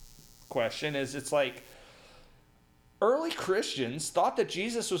question, is it's like, early Christians thought that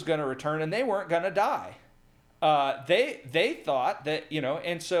Jesus was going to return and they weren't going to die. They thought that,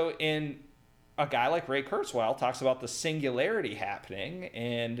 and so in a guy like Ray Kurzweil talks about the singularity happening.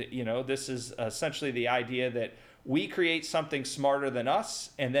 And, this is essentially the idea that we create something smarter than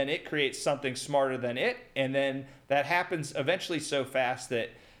us, and then it creates something smarter than it. And then that happens eventually so fast that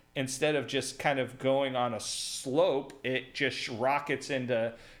instead of just kind of going on a slope, it just rockets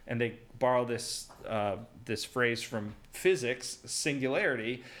into, and they borrow this phrase from physics,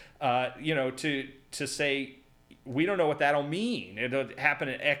 singularity, to say, we don't know what that'll mean. It'll happen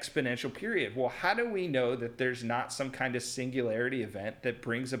in an exponential period. Well, how do we know that there's not some kind of singularity event that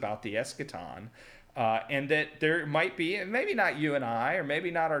brings about the eschaton? And that there might be, and maybe not you and I, or maybe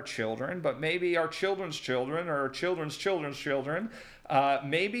not our children, but maybe our children's children or our children's children's children,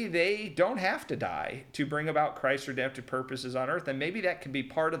 maybe they don't have to die to bring about Christ's redemptive purposes on earth. And maybe that can be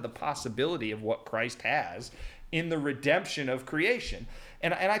part of the possibility of what Christ has in the redemption of creation.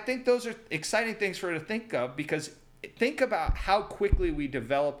 And I think those are exciting things for us to think of, because think about how quickly we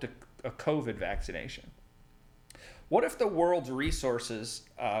developed a COVID vaccination. What if the world's resources,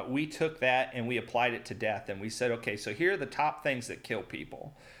 we took that and we applied it to death, and we said, okay, so here are the top things that kill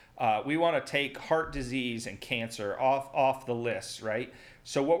people. We want to take heart disease and cancer off the list, right?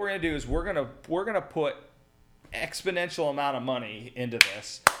 So what we're going to do is we're going to put exponential amount of money into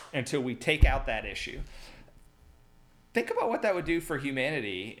this until we take out that issue. Think about what that would do for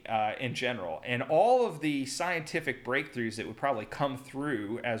humanity in general, and all of the scientific breakthroughs that would probably come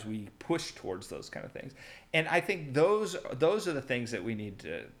through as we push towards those kind of things. And I think those are the things that we need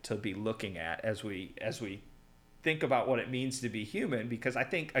to be looking at as we think about what it means to be human, because I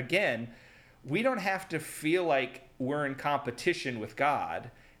think, again, we don't have to feel like we're in competition with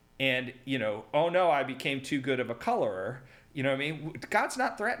God and, oh no, I became too good of a colorer. You know what I mean? God's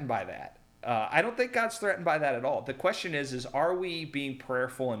not threatened by that. I don't think God's threatened by that at all. The question is are we being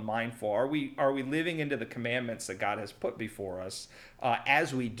prayerful and mindful? Are we living into the commandments that God has put before us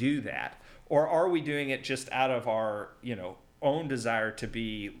as we do that? Or are we doing it just out of our, own desire to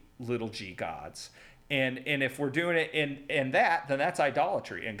be little g gods? And if we're doing it in that, then that's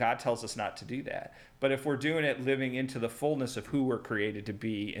idolatry, and God tells us not to do that. But if we're doing it living into the fullness of who we're created to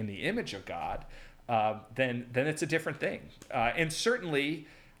be in the image of God, then it's a different thing. And certainly,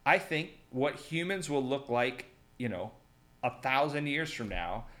 I think what humans will look like, 1,000 years from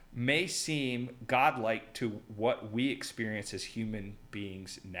now may seem godlike to what we experience as human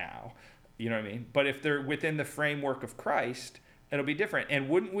beings now. You know what I mean? But if they're within the framework of Christ, it'll be different. And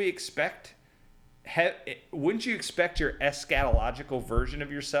wouldn't you expect your eschatological version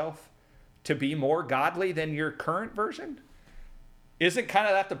of yourself to be more godly than your current version? Isn't kind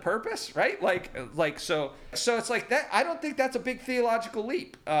of that the purpose, right? So it's like that. I don't think that's a big theological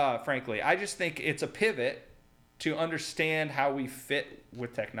leap, frankly. I just think it's a pivot to understand how we fit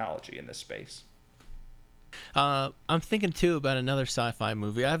with technology in this space. I'm thinking too about another sci-fi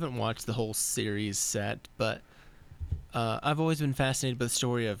movie. I haven't watched the whole series set, but I've always been fascinated by the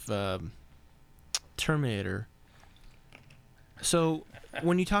story of Terminator. So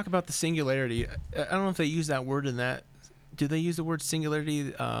when you talk about the singularity, I don't know if they use that word in that. Do they use the word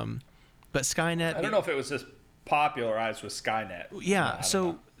singularity? But Skynet... I don't know if it was just popularized with Skynet. Yeah,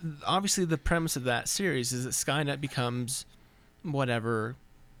 so obviously the premise of that series is that Skynet becomes whatever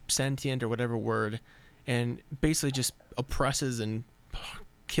sentient or whatever word, and basically just oppresses and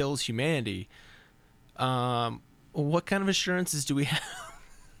kills humanity. What kind of assurances do we have?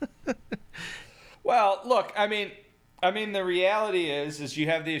 Well, look, I mean, the reality is you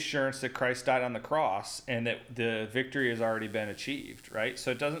have the assurance that Christ died on the cross and that the victory has already been achieved, right?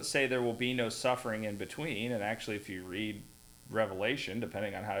 So it doesn't say there will be no suffering in between. And actually, if you read Revelation,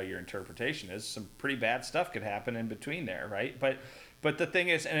 depending on how your interpretation is, some pretty bad stuff could happen in between there, right? But the thing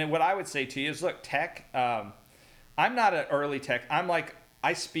is, and what I would say to you is, look, tech. I'm not an early tech.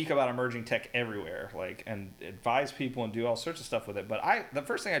 I speak about emerging tech everywhere, and advise people and do all sorts of stuff with it. But the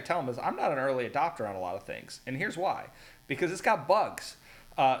first thing I tell them is I'm not an early adopter on a lot of things. And here's why. Because it's got bugs.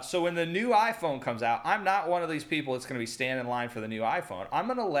 So when the new iPhone comes out, I'm not one of these people that's going to be standing in line for the new iPhone. I'm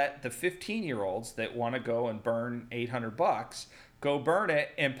going to let the 15-year-olds that want to go and burn $800 go burn it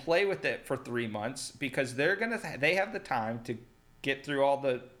and play with it for 3 months, because they have the time to get through all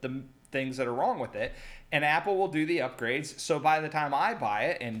the things that are wrong with it. And Apple will do the upgrades. So by the time I buy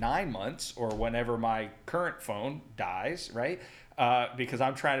it in 9 months, or whenever my current phone dies, right? Because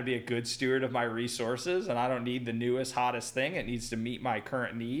I'm trying to be a good steward of my resources, and I don't need the newest, hottest thing. It needs to meet my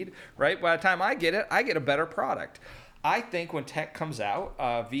current need, right? By the time I get it, I get a better product. I think when tech comes out,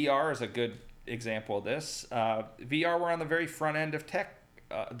 VR is a good example of this. VR, we're on the very front end of tech,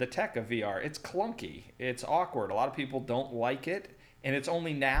 the tech of VR. It's clunky. It's awkward. A lot of people don't like it. And it's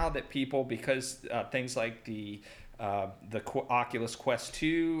only now that people, because things like the Oculus Quest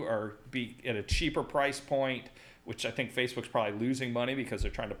 2 are be at a cheaper price point, which I think Facebook's probably losing money because they're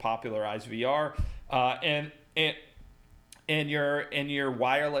trying to popularize VR, and your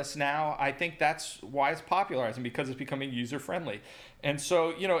wireless now. I think that's why it's popularizing, because it's becoming user friendly. And so,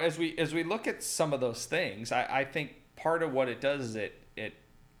 as we look at some of those things, I think part of what it does is it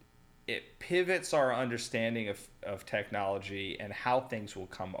pivots our understanding of technology and how things will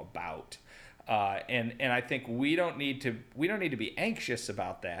come about. And I think we don't need to be anxious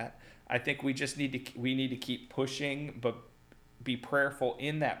about that. I think we just need to keep pushing, but be prayerful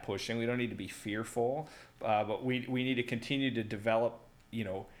in that pushing. We don't need to be fearful, but we need to continue to develop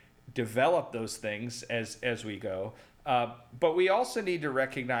those things as we go. But we also need to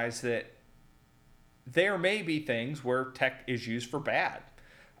recognize that there may be things where tech is used for bad.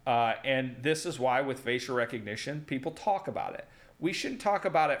 And this is why with facial recognition, people talk about it. We shouldn't talk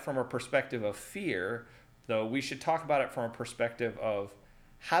about it from a perspective of fear, though. We should talk about it from a perspective of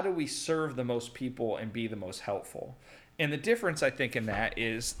how do we serve the most people and be the most helpful. And the difference, I think, in that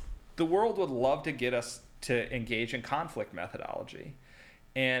is the world would love to get us to engage in conflict methodology.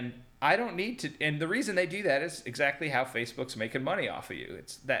 And I don't need to. And the reason they do that is exactly how Facebook's making money off of you.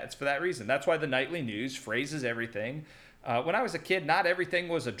 It's for that reason. That's why the nightly news phrases everything. When I was a kid, not everything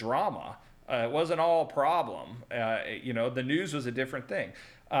was a drama. It wasn't all a problem. The news was a different thing.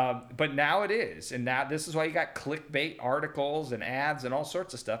 But now it is. And now this is why you got clickbait articles and ads and all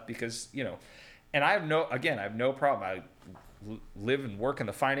sorts of stuff, because, and I have no problem. I live and work in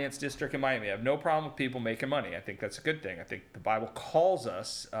the finance district in Miami. I have no problem with people making money. I think that's a good thing. I think the Bible calls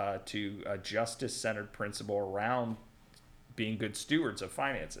us to a justice-centered principle around being good stewards of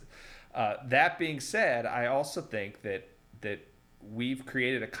finances. That being said, I also think that we've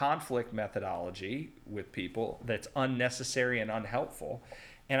created a conflict methodology with people that's unnecessary and unhelpful.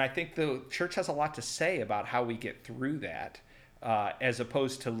 And I think the church has a lot to say about how we get through that, as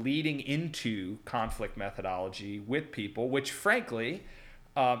opposed to leading into conflict methodology with people, which frankly,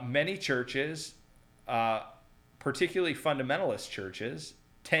 many churches, particularly fundamentalist churches,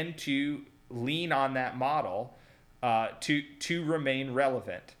 tend to lean on that model to remain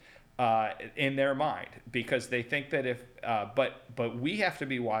relevant in their mind, because they think that but we have to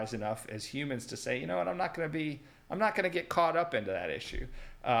be wise enough as humans to say, what, I'm not going to get caught up into that issue,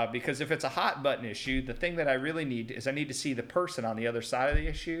 because if it's a hot button issue, the thing that I really need is I need to see the person on the other side of the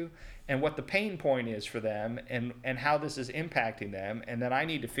issue and what the pain point is for them and how this is impacting them, and then I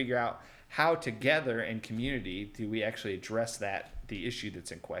need to figure out how together in community do we actually address the issue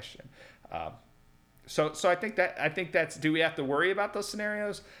that's in question. So I think that's, do we have to worry about those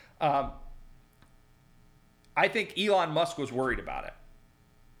scenarios? I think Elon Musk was worried about it.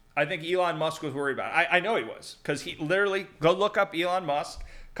 I know he was, because he literally, go look up Elon Musk.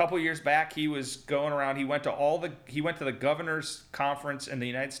 A couple of years back, he was going around. He went to the governors' conference in the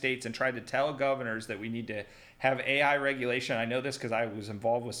United States and tried to tell governors that we need to have AI regulation. I know this because I was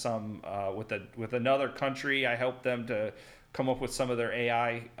involved with some with another country. I helped them to come up with some of their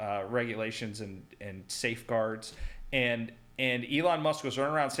AI regulations and safeguards. And Elon Musk was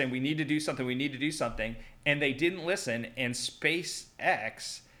running around saying, we need to do something. And they didn't listen. And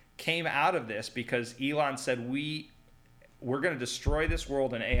SpaceX came out of this because Elon said, we we're going to destroy this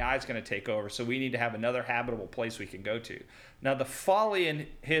world and AI is going to take over. So we need to have another habitable place we can go to. Now, the folly in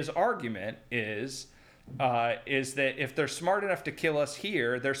his argument is that if they're smart enough to kill us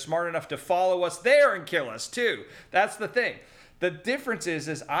here, they're smart enough to follow us there and kill us too. That's the thing. The difference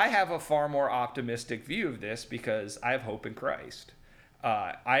is I have a far more optimistic view of this because I have hope in Christ.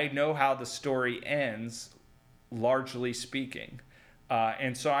 I know how the story ends, largely speaking.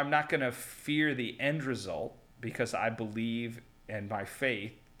 And so I'm not going to fear the end result because I believe and my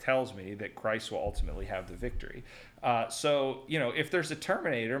faith tells me that Christ will ultimately have the victory. So, if there's a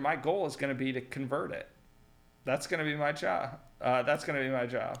Terminator, my goal is going to be to convert it. That's going to be my job.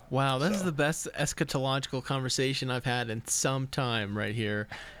 Wow, this is the best eschatological conversation I've had in some time right here.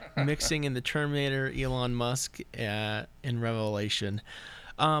 Mixing in the Terminator, Elon Musk, in Revelation.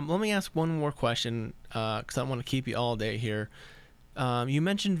 Let me ask one more question because I don't want to keep you all day here. You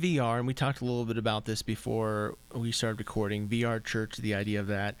mentioned VR, and we talked a little bit about this before we started recording. VR Church, the idea of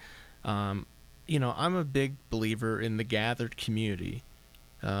that. I'm a big believer in the gathered community.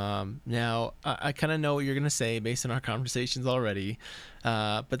 Now, I kind of know what you're going to say based on our conversations already,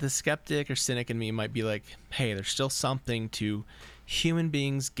 but the skeptic or cynic in me might be like, hey, there's still something to human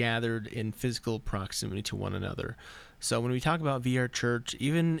beings gathered in physical proximity to one another. So when we talk about VR Church,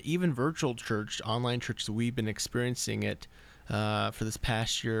 even virtual church, online church, we've been experiencing it for this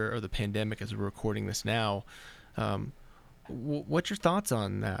past year, or the pandemic as we're recording this now. What's your thoughts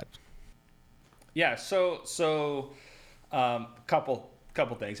on that? Yeah, so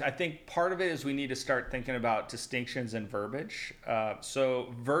couple things. I think part of it is we need to start thinking about distinctions in verbiage.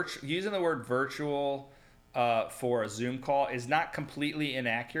 Using the word virtual for a Zoom call is not completely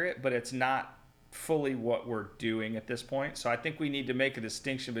inaccurate, but it's not fully what we're doing at this point. So I think we need to make a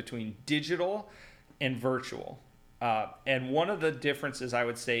distinction between digital and virtual. And one of the differences, I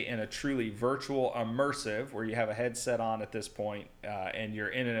would say, in a truly virtual immersive, where you have a headset on at this point and you're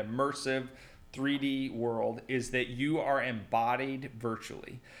in an immersive 3D world, is that you are embodied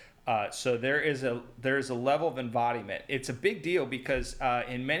virtually. So there is a level of embodiment. It's a big deal because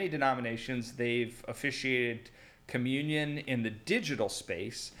in many denominations, they've officiated communion in the digital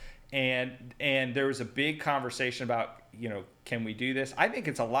space. And there was a big conversation about, can we do this? I think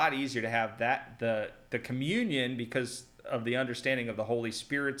it's a lot easier to have the communion because of the understanding of the Holy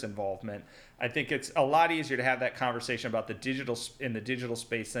Spirit's involvement. I think it's a lot easier to have that conversation about the digital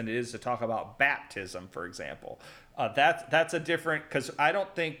space than it is to talk about baptism, for example. That's a different, because I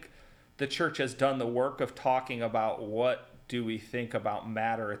don't think the church has done the work of talking about what do we think about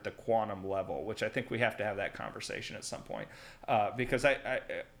matter at the quantum level, which I think we have to have that conversation at some point, because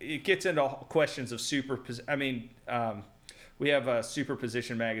it gets into questions of superposition. I mean, we have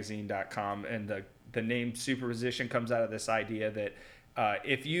superpositionmagazine.com, and the name superposition comes out of this idea that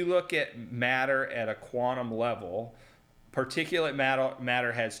if you look at matter at a quantum level, particulate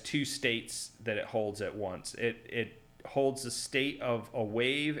matter has two states that it holds at once. It holds the state of a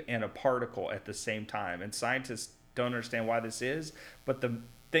wave and a particle at the same time. And scientists don't understand why this is, but the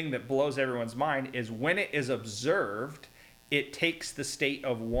thing that blows everyone's mind is when it is observed, it takes the state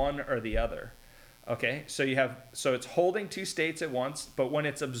of one or the other. Okay, so it's holding two states at once, but when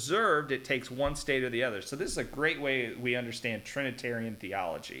it's observed, it takes one state or the other. So this is a great way we understand Trinitarian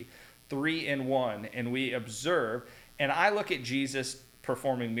theology, 3 in 1, and we observe. And I look at Jesus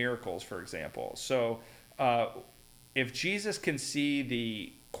performing miracles, for example. So if Jesus can see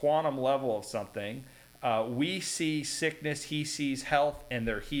the quantum level of something, we see sickness, he sees health, and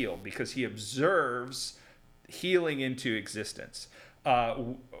they're healed because he observes healing into existence.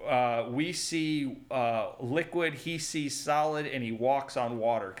 We see liquid, he sees solid, and he walks on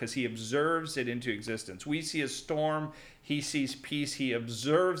water because he observes it into existence. We see a storm, he sees peace, he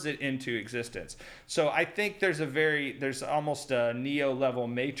observes it into existence. So I think there's almost a Neo-level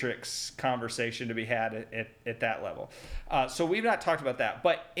Matrix conversation to be had at that level. So we've not talked about that.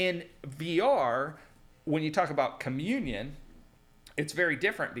 But in VR, when you talk about communion, it's very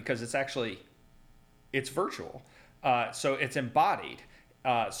different because it's virtual. So it's embodied.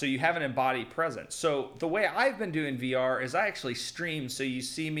 So you have an embodied presence. So the way I've been doing VR is I actually stream. So you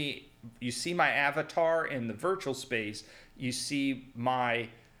see my avatar in the virtual space. You see my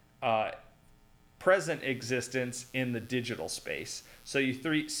present existence in the digital space. So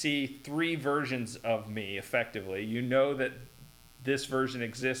you see three versions of me effectively. You know that this version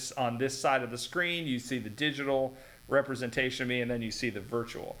exists on this side of the screen. You see the digital representation of me, and then you see the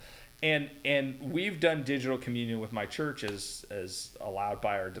virtual. And we've done digital communion with my church as allowed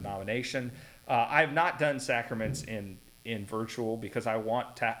by our denomination. I've not done sacraments in virtual because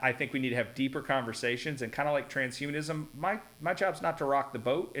I think we need to have deeper conversations, and kind of like transhumanism, my job's not to rock the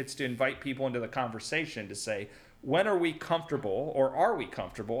boat. It's to invite people into the conversation to say, when are we comfortable, or are we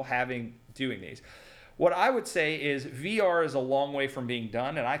comfortable doing these? What I would say is VR is a long way from being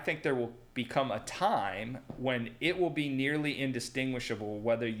done, and I think there will become a time when it will be nearly indistinguishable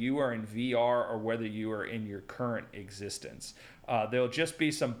whether you are in VR or whether you are in your current existence. There'll just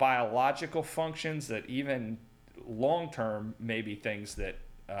be some biological functions that even long-term may be things that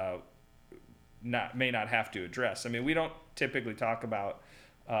may not have to address. I mean, we don't typically talk about,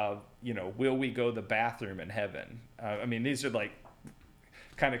 will we go to the bathroom in heaven? I mean, these are like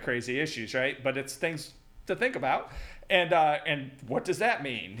kind of crazy issues, right? But it's things to think about. And what does that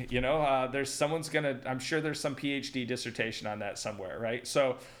mean? I'm sure there's some PhD dissertation on that somewhere, right?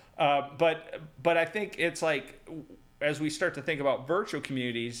 So, but I think it's like, as we start to think about virtual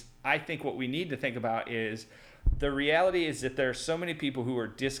communities, I think what we need to think about is the reality is that there are so many people who are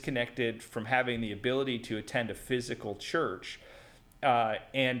disconnected from having the ability to attend a physical church.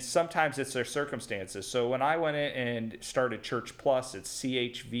 And sometimes it's their circumstances. So when I went in and started Church Plus, it's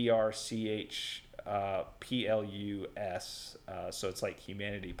CHVRCHPLUS. So it's like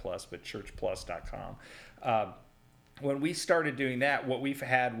Humanity Plus, but churchplus.com. When we started doing that, what we've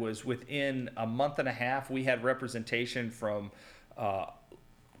had was within a month and a half, we had representation from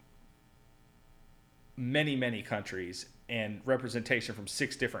many, many countries and representation from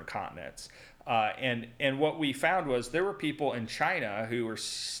 6 different continents. And what we found was there were people in China who were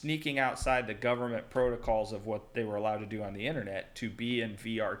sneaking outside the government protocols of what they were allowed to do on the internet to be in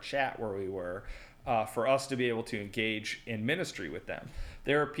VR chat where we were, for us to be able to engage in ministry with them.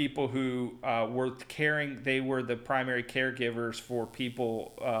 There are people who they were the primary caregivers for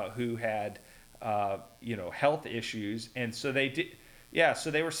people who had, health issues. And so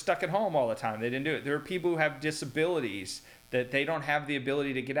so they were stuck at home all the time. They didn't do it. There are people who have disabilities that they don't have the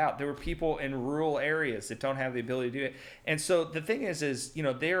ability to get out. There were people in rural areas that don't have the ability to do it. And so the thing is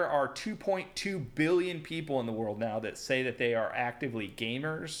there are 2.2 billion people in the world now that say that they are actively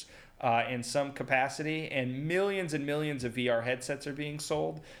gamers in some capacity, and millions of VR headsets are being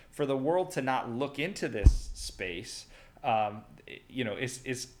sold. For the world to not look into this space, for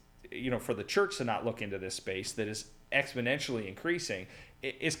the church to not look into this space that is exponentially increasing,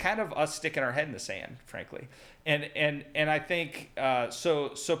 is kind of us sticking our head in the sand, frankly. And I think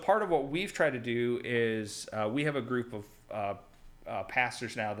so part of what we've tried to do is we have a group of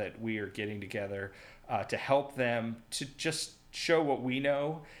pastors now that we are getting together to help them to just show what we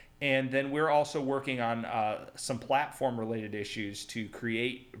know. And then we're also working on some platform related issues to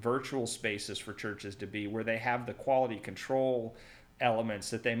create virtual spaces for churches to be where they have the quality control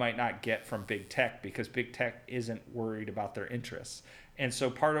elements that they might not get from big tech, because big tech isn't worried about their interests. And so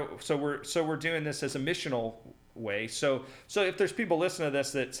we're doing this as a missional way. So if there's people listening to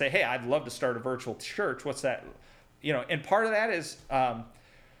this that say, hey, I'd love to start a virtual church, what's that? And part of that is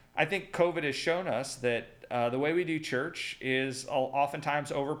I think COVID has shown us that the way we do church is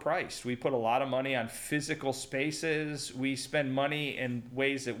oftentimes overpriced. We put a lot of money on physical spaces. We spend money in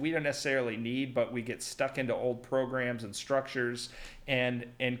ways that we don't necessarily need, but we get stuck into old programs and structures. And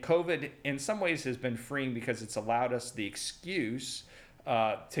COVID, in some ways, has been freeing because it's allowed us the excuse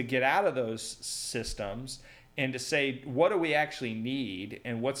to get out of those systems and to say, what do we actually need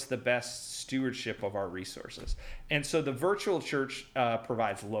and what's the best stewardship of our resources? And so the virtual church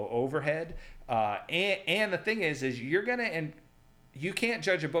provides low overhead. And the thing is you can't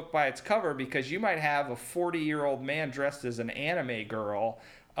judge a book by its cover, because you might have a 40-year-old man dressed as an anime girl,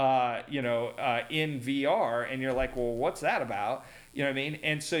 in VR, and you're like, well, what's that about? You know what I mean?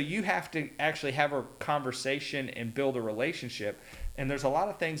 And so you have to actually have a conversation and build a relationship. And there's a lot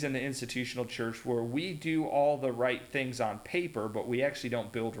of things in the institutional church where we do all the right things on paper, but we actually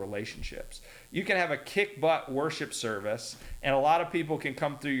don't build relationships. You can have a kick-butt worship service, and a lot of people can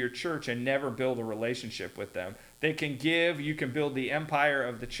come through your church and never build a relationship with them. They can give, you can build the empire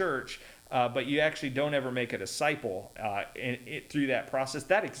of the church, but you actually don't ever make a disciple through that process.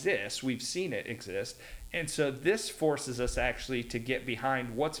 That exists. We've seen it exist. And so this forces us actually to get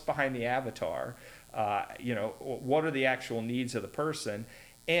behind what's behind the avatar. What are the actual needs of the person,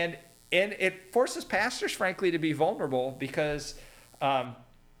 and it forces pastors, frankly, to be vulnerable, because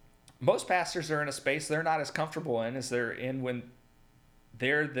most pastors are in a space they're not as comfortable in as they're in when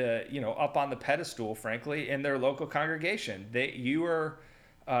they're up on the pedestal, frankly, in their local congregation. You're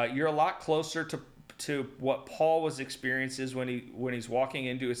a lot closer to what Paul was experiencing when he's walking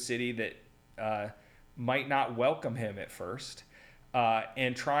into a city that might not welcome him at first.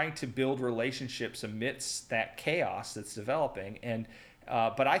 And trying to build relationships amidst that chaos that's developing. And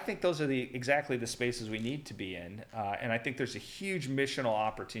But I think those are exactly the spaces we need to be in. And I think there's a huge missional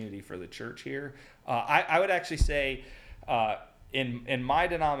opportunity for the church here. I would actually say in my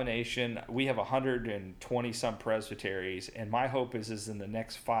denomination, we have 120 some presbyteries, and my hope is in the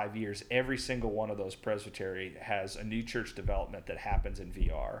next 5 years, every single one of those presbytery has a new church development that happens in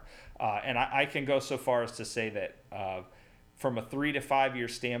VR. And I can go so far as to say that from a 3 to 5 year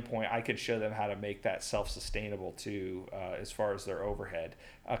standpoint, I could show them how to make that self-sustainable too, as far as their overhead.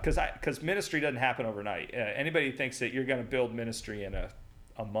 Because ministry doesn't happen overnight. Anybody who thinks that you're going to build ministry in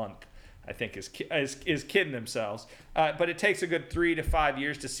a month, I think is kidding themselves. But it takes a good 3 to 5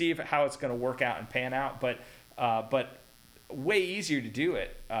 years to see how it's going to work out and pan out. But way easier to do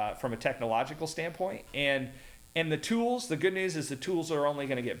it from a technological standpoint. And the tools, the good news is the tools are only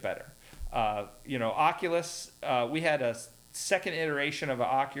going to get better. Oculus, we had a second iteration of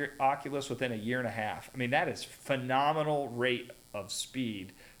Oculus within a year and a half. I mean, that is phenomenal rate of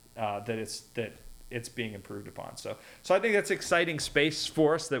speed that it's being improved upon. So I think that's exciting space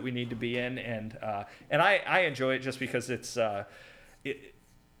for us that we need to be in, and I enjoy it just because it's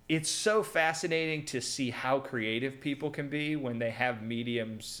so fascinating to see how creative people can be when they have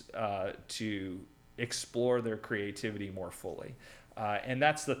mediums to explore their creativity more fully. And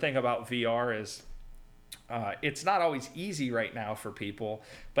that's the thing about VR is it's not always easy right now for people,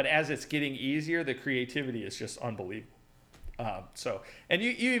 but as it's getting easier, the creativity is just unbelievable. And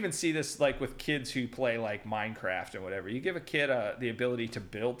you even see this like with kids who play like Minecraft and whatever. You give a kid the ability to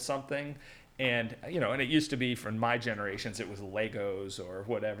build something, and and it used to be from my generations it was Legos or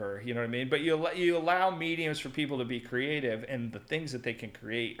whatever, you know what I mean? But you allow mediums for people to be creative, and the things that they can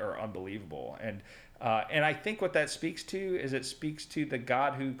create are unbelievable. And I think what that speaks to is it speaks to the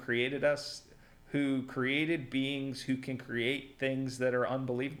God who created us, who created beings who can create things that are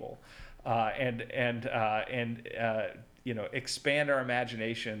unbelievable, and expand our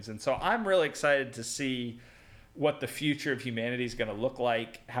imaginations. And so I'm really excited to see what the future of humanity is going to look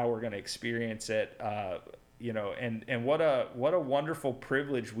like, how we're going to experience it, and what a wonderful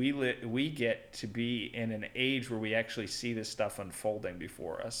privilege we get to be in an age where we actually see this stuff unfolding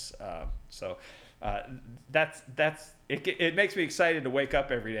before us. It makes me excited to wake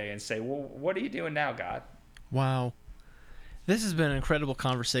up every day and say, well, what are you doing now, God? Wow. This has been an incredible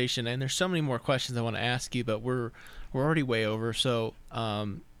conversation, and there's so many more questions I want to ask you, but we're already way over. So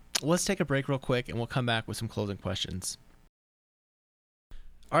let's take a break real quick, and we'll come back with some closing questions.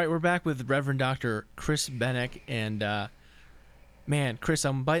 All right, we're back with Reverend Dr. Chris Benek, and man, Chris,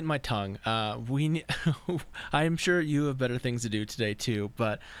 I'm biting my tongue. I'm sure you have better things to do today too,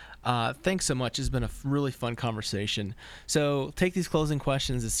 but thanks so much. It's been a really fun conversation. So take these closing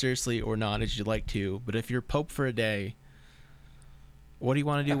questions as seriously or not as you'd like to, but if you're Pope for a day, what do you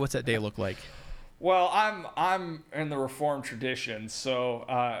want to do? What's that day look like? Well, I'm in the Reformed tradition, so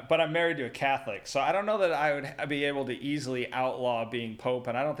but I'm married to a Catholic, so I don't know that I would be able to easily outlaw being Pope,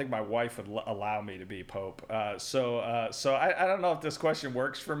 and I don't think my wife would allow me to be Pope. So I don't know if this question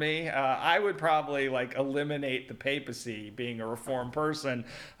works for me. I would probably eliminate the papacy, being a Reformed person,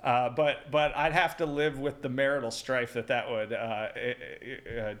 but I'd have to live with the marital strife that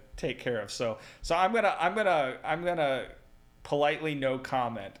would take care of. So I'm gonna politely no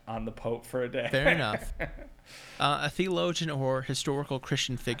comment on the Pope for a day. Fair enough. A theologian or historical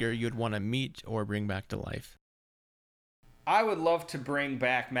Christian figure you'd want to meet or bring back to life? I would love to bring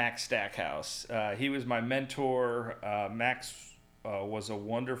back Max Stackhouse. He was my mentor. Max was a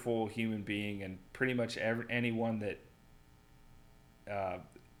wonderful human being, and pretty much anyone that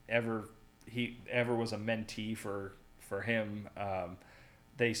ever was a mentee for him,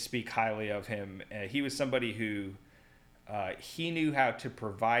 they speak highly of him. He was somebody who he knew how to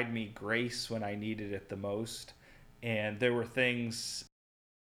provide me grace when I needed it the most. And there were and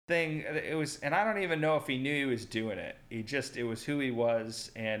I don't even know if he knew he was doing it. It was who he was.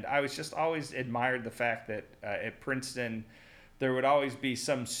 And I was just always admired the fact that at Princeton, there would always be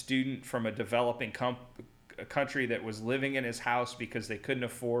some student from a developing country that was living in his house because they couldn't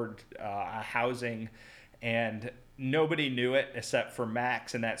afford housing. And nobody knew it except for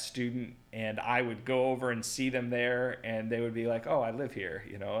Max and that student, and I would go over and see them there, and they would be like, "Oh, I live here,"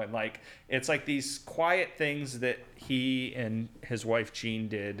 and it's like these quiet things that he and his wife Jean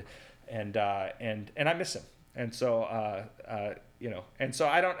did, and I miss him, and so and so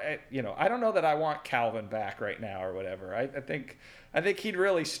I don't know that I want Calvin back right now or whatever. I think he'd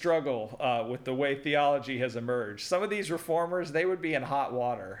really struggle with the way theology has emerged. Some of these reformers, they would be in hot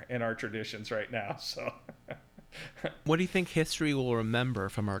water in our traditions right now. So. What do you think history will remember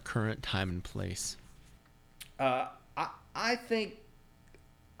from our current time and place? I think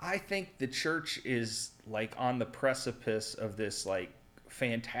the church is on the precipice of this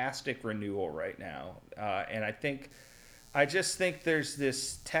fantastic renewal right now. And I just think there's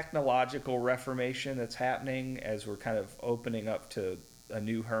this technological reformation that's happening as we're kind of opening up to a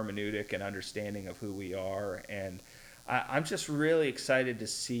new hermeneutic and understanding of who we are. And I'm just really excited to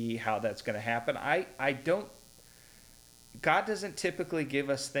see how that's going to happen. God doesn't typically give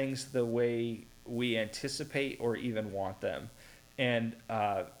us things the way we anticipate or even want them. And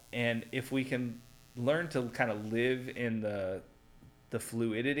if we can learn to kind of live in the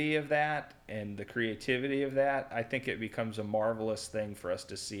fluidity of that and the creativity of that, I think it becomes a marvelous thing for us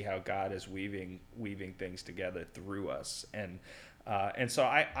to see how God is weaving things together through us. And so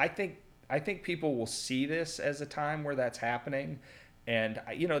I think people will see this as a time where that's happening. And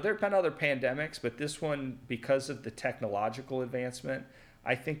there have been other pandemics, but this one, because of the technological advancement,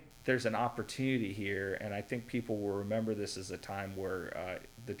 I think there's an opportunity here, and I think people will remember this as a time where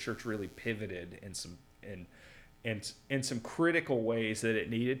the church really pivoted in some critical ways that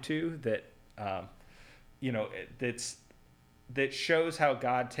it needed to. That shows how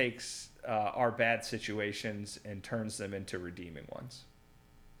God takes our bad situations and turns them into redeeming ones.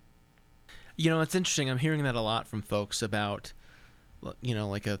 It's interesting. I'm hearing that a lot from folks about,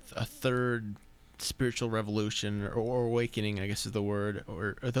 like a third spiritual revolution or awakening, I guess is the word,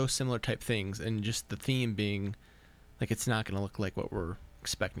 or those similar type things, and just the theme being like it's not going to look like what we're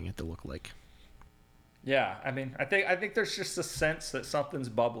expecting it to look like. Yeah, I mean, I think there's just a sense that something's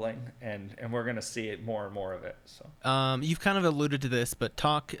bubbling, and we're going to see it more and more of it. So, you've kind of alluded to this, but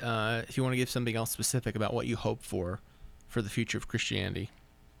talk if you want to give something else specific about what you hope for the future of Christianity.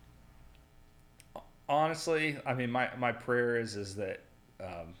 Honestly, I mean, my prayer is that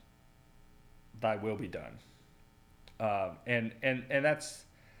Thy will be done, and that's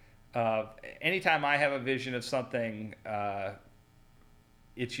anytime I have a vision of something,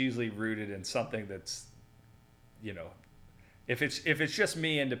 it's usually rooted in something that's, if it's just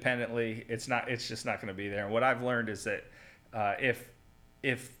me independently, it's just not going to be there. And what I've learned is that if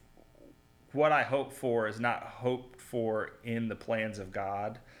what I hope for is not hoped for in the plans of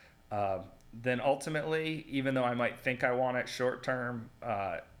God, then ultimately, even though I might think I want it short term,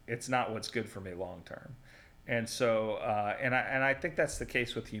 it's not what's good for me long term. And so, and I think that's the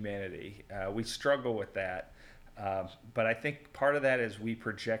case with humanity. We struggle with that, but I think part of that is we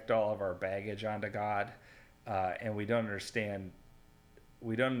project all of our baggage onto God, and we don't understand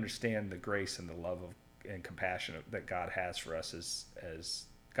the grace and the love and compassion that God has for us as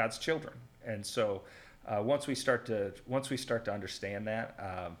God's children. And so, once we start to understand that,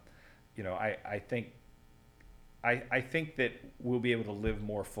 I think that we'll be able to live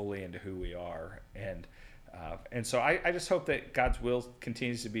more fully into who we are, and so I just hope that God's will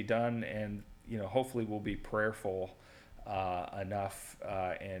continues to be done, and hopefully we'll be prayerful enough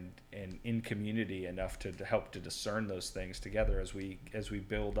and in community enough to help to discern those things together as we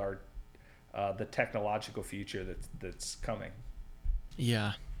build our the technological future that's coming.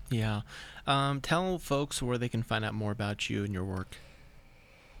 Yeah. Tell folks where they can find out more about you and your work.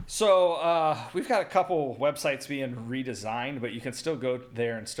 So we've got a couple websites being redesigned, but you can still go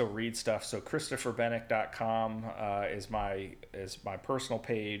there and still read stuff. So ChristopherBennick.com is my personal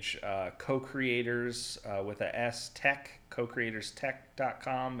page. Co-creators with a S Tech,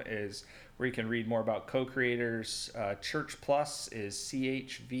 co-creatorstech.com is where you can read more about co-creators. Church Plus is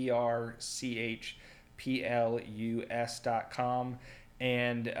CHVRCHPLUS.com.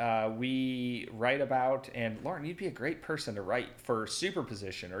 And we write about, and Lauren, you'd be a great person to write for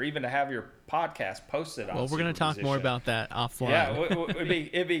Superposition, or even to have your podcast posted on. Well, we're going to talk more about that offline. Yeah,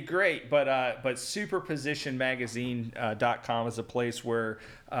 it'd be great. But superpositionmagazine.com is a place where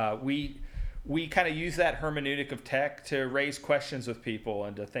we kind of use that hermeneutic of tech to raise questions with people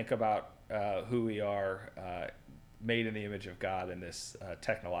and to think about who we are, made in the image of God in this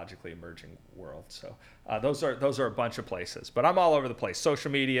technologically emerging world. So those are a bunch of places, but I'm all over the place. Social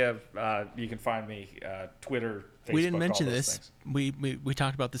media, you can find me, Twitter, Facebook. We didn't mention this. We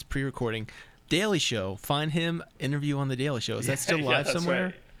talked about this pre-recording. Daily Show. Find him. Interview on the Daily Show. Is that still live somewhere?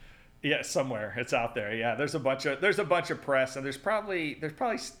 Right. Yeah, somewhere. It's out there. Yeah, there's a bunch of press, and there's probably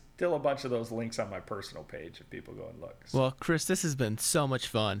still a bunch of those links on my personal page if people go and look. So. Well, Chris, this has been so much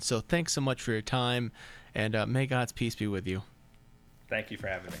fun. So thanks so much for your time. And may God's peace be with you. Thank you for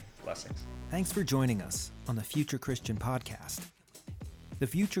having me. Blessings. Thanks for joining us on the Future Christian Podcast. The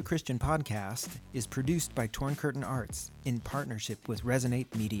Future Christian Podcast is produced by Torn Curtain Arts in partnership with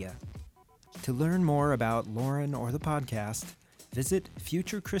Resonate Media. To learn more about Lauren or the podcast, visit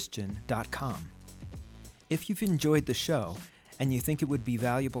futurechristian.com. If you've enjoyed the show and you think it would be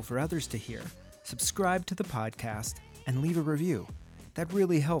valuable for others to hear, subscribe to the podcast and leave a review. That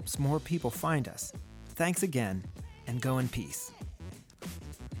really helps more people find us. Thanks again, and go in peace.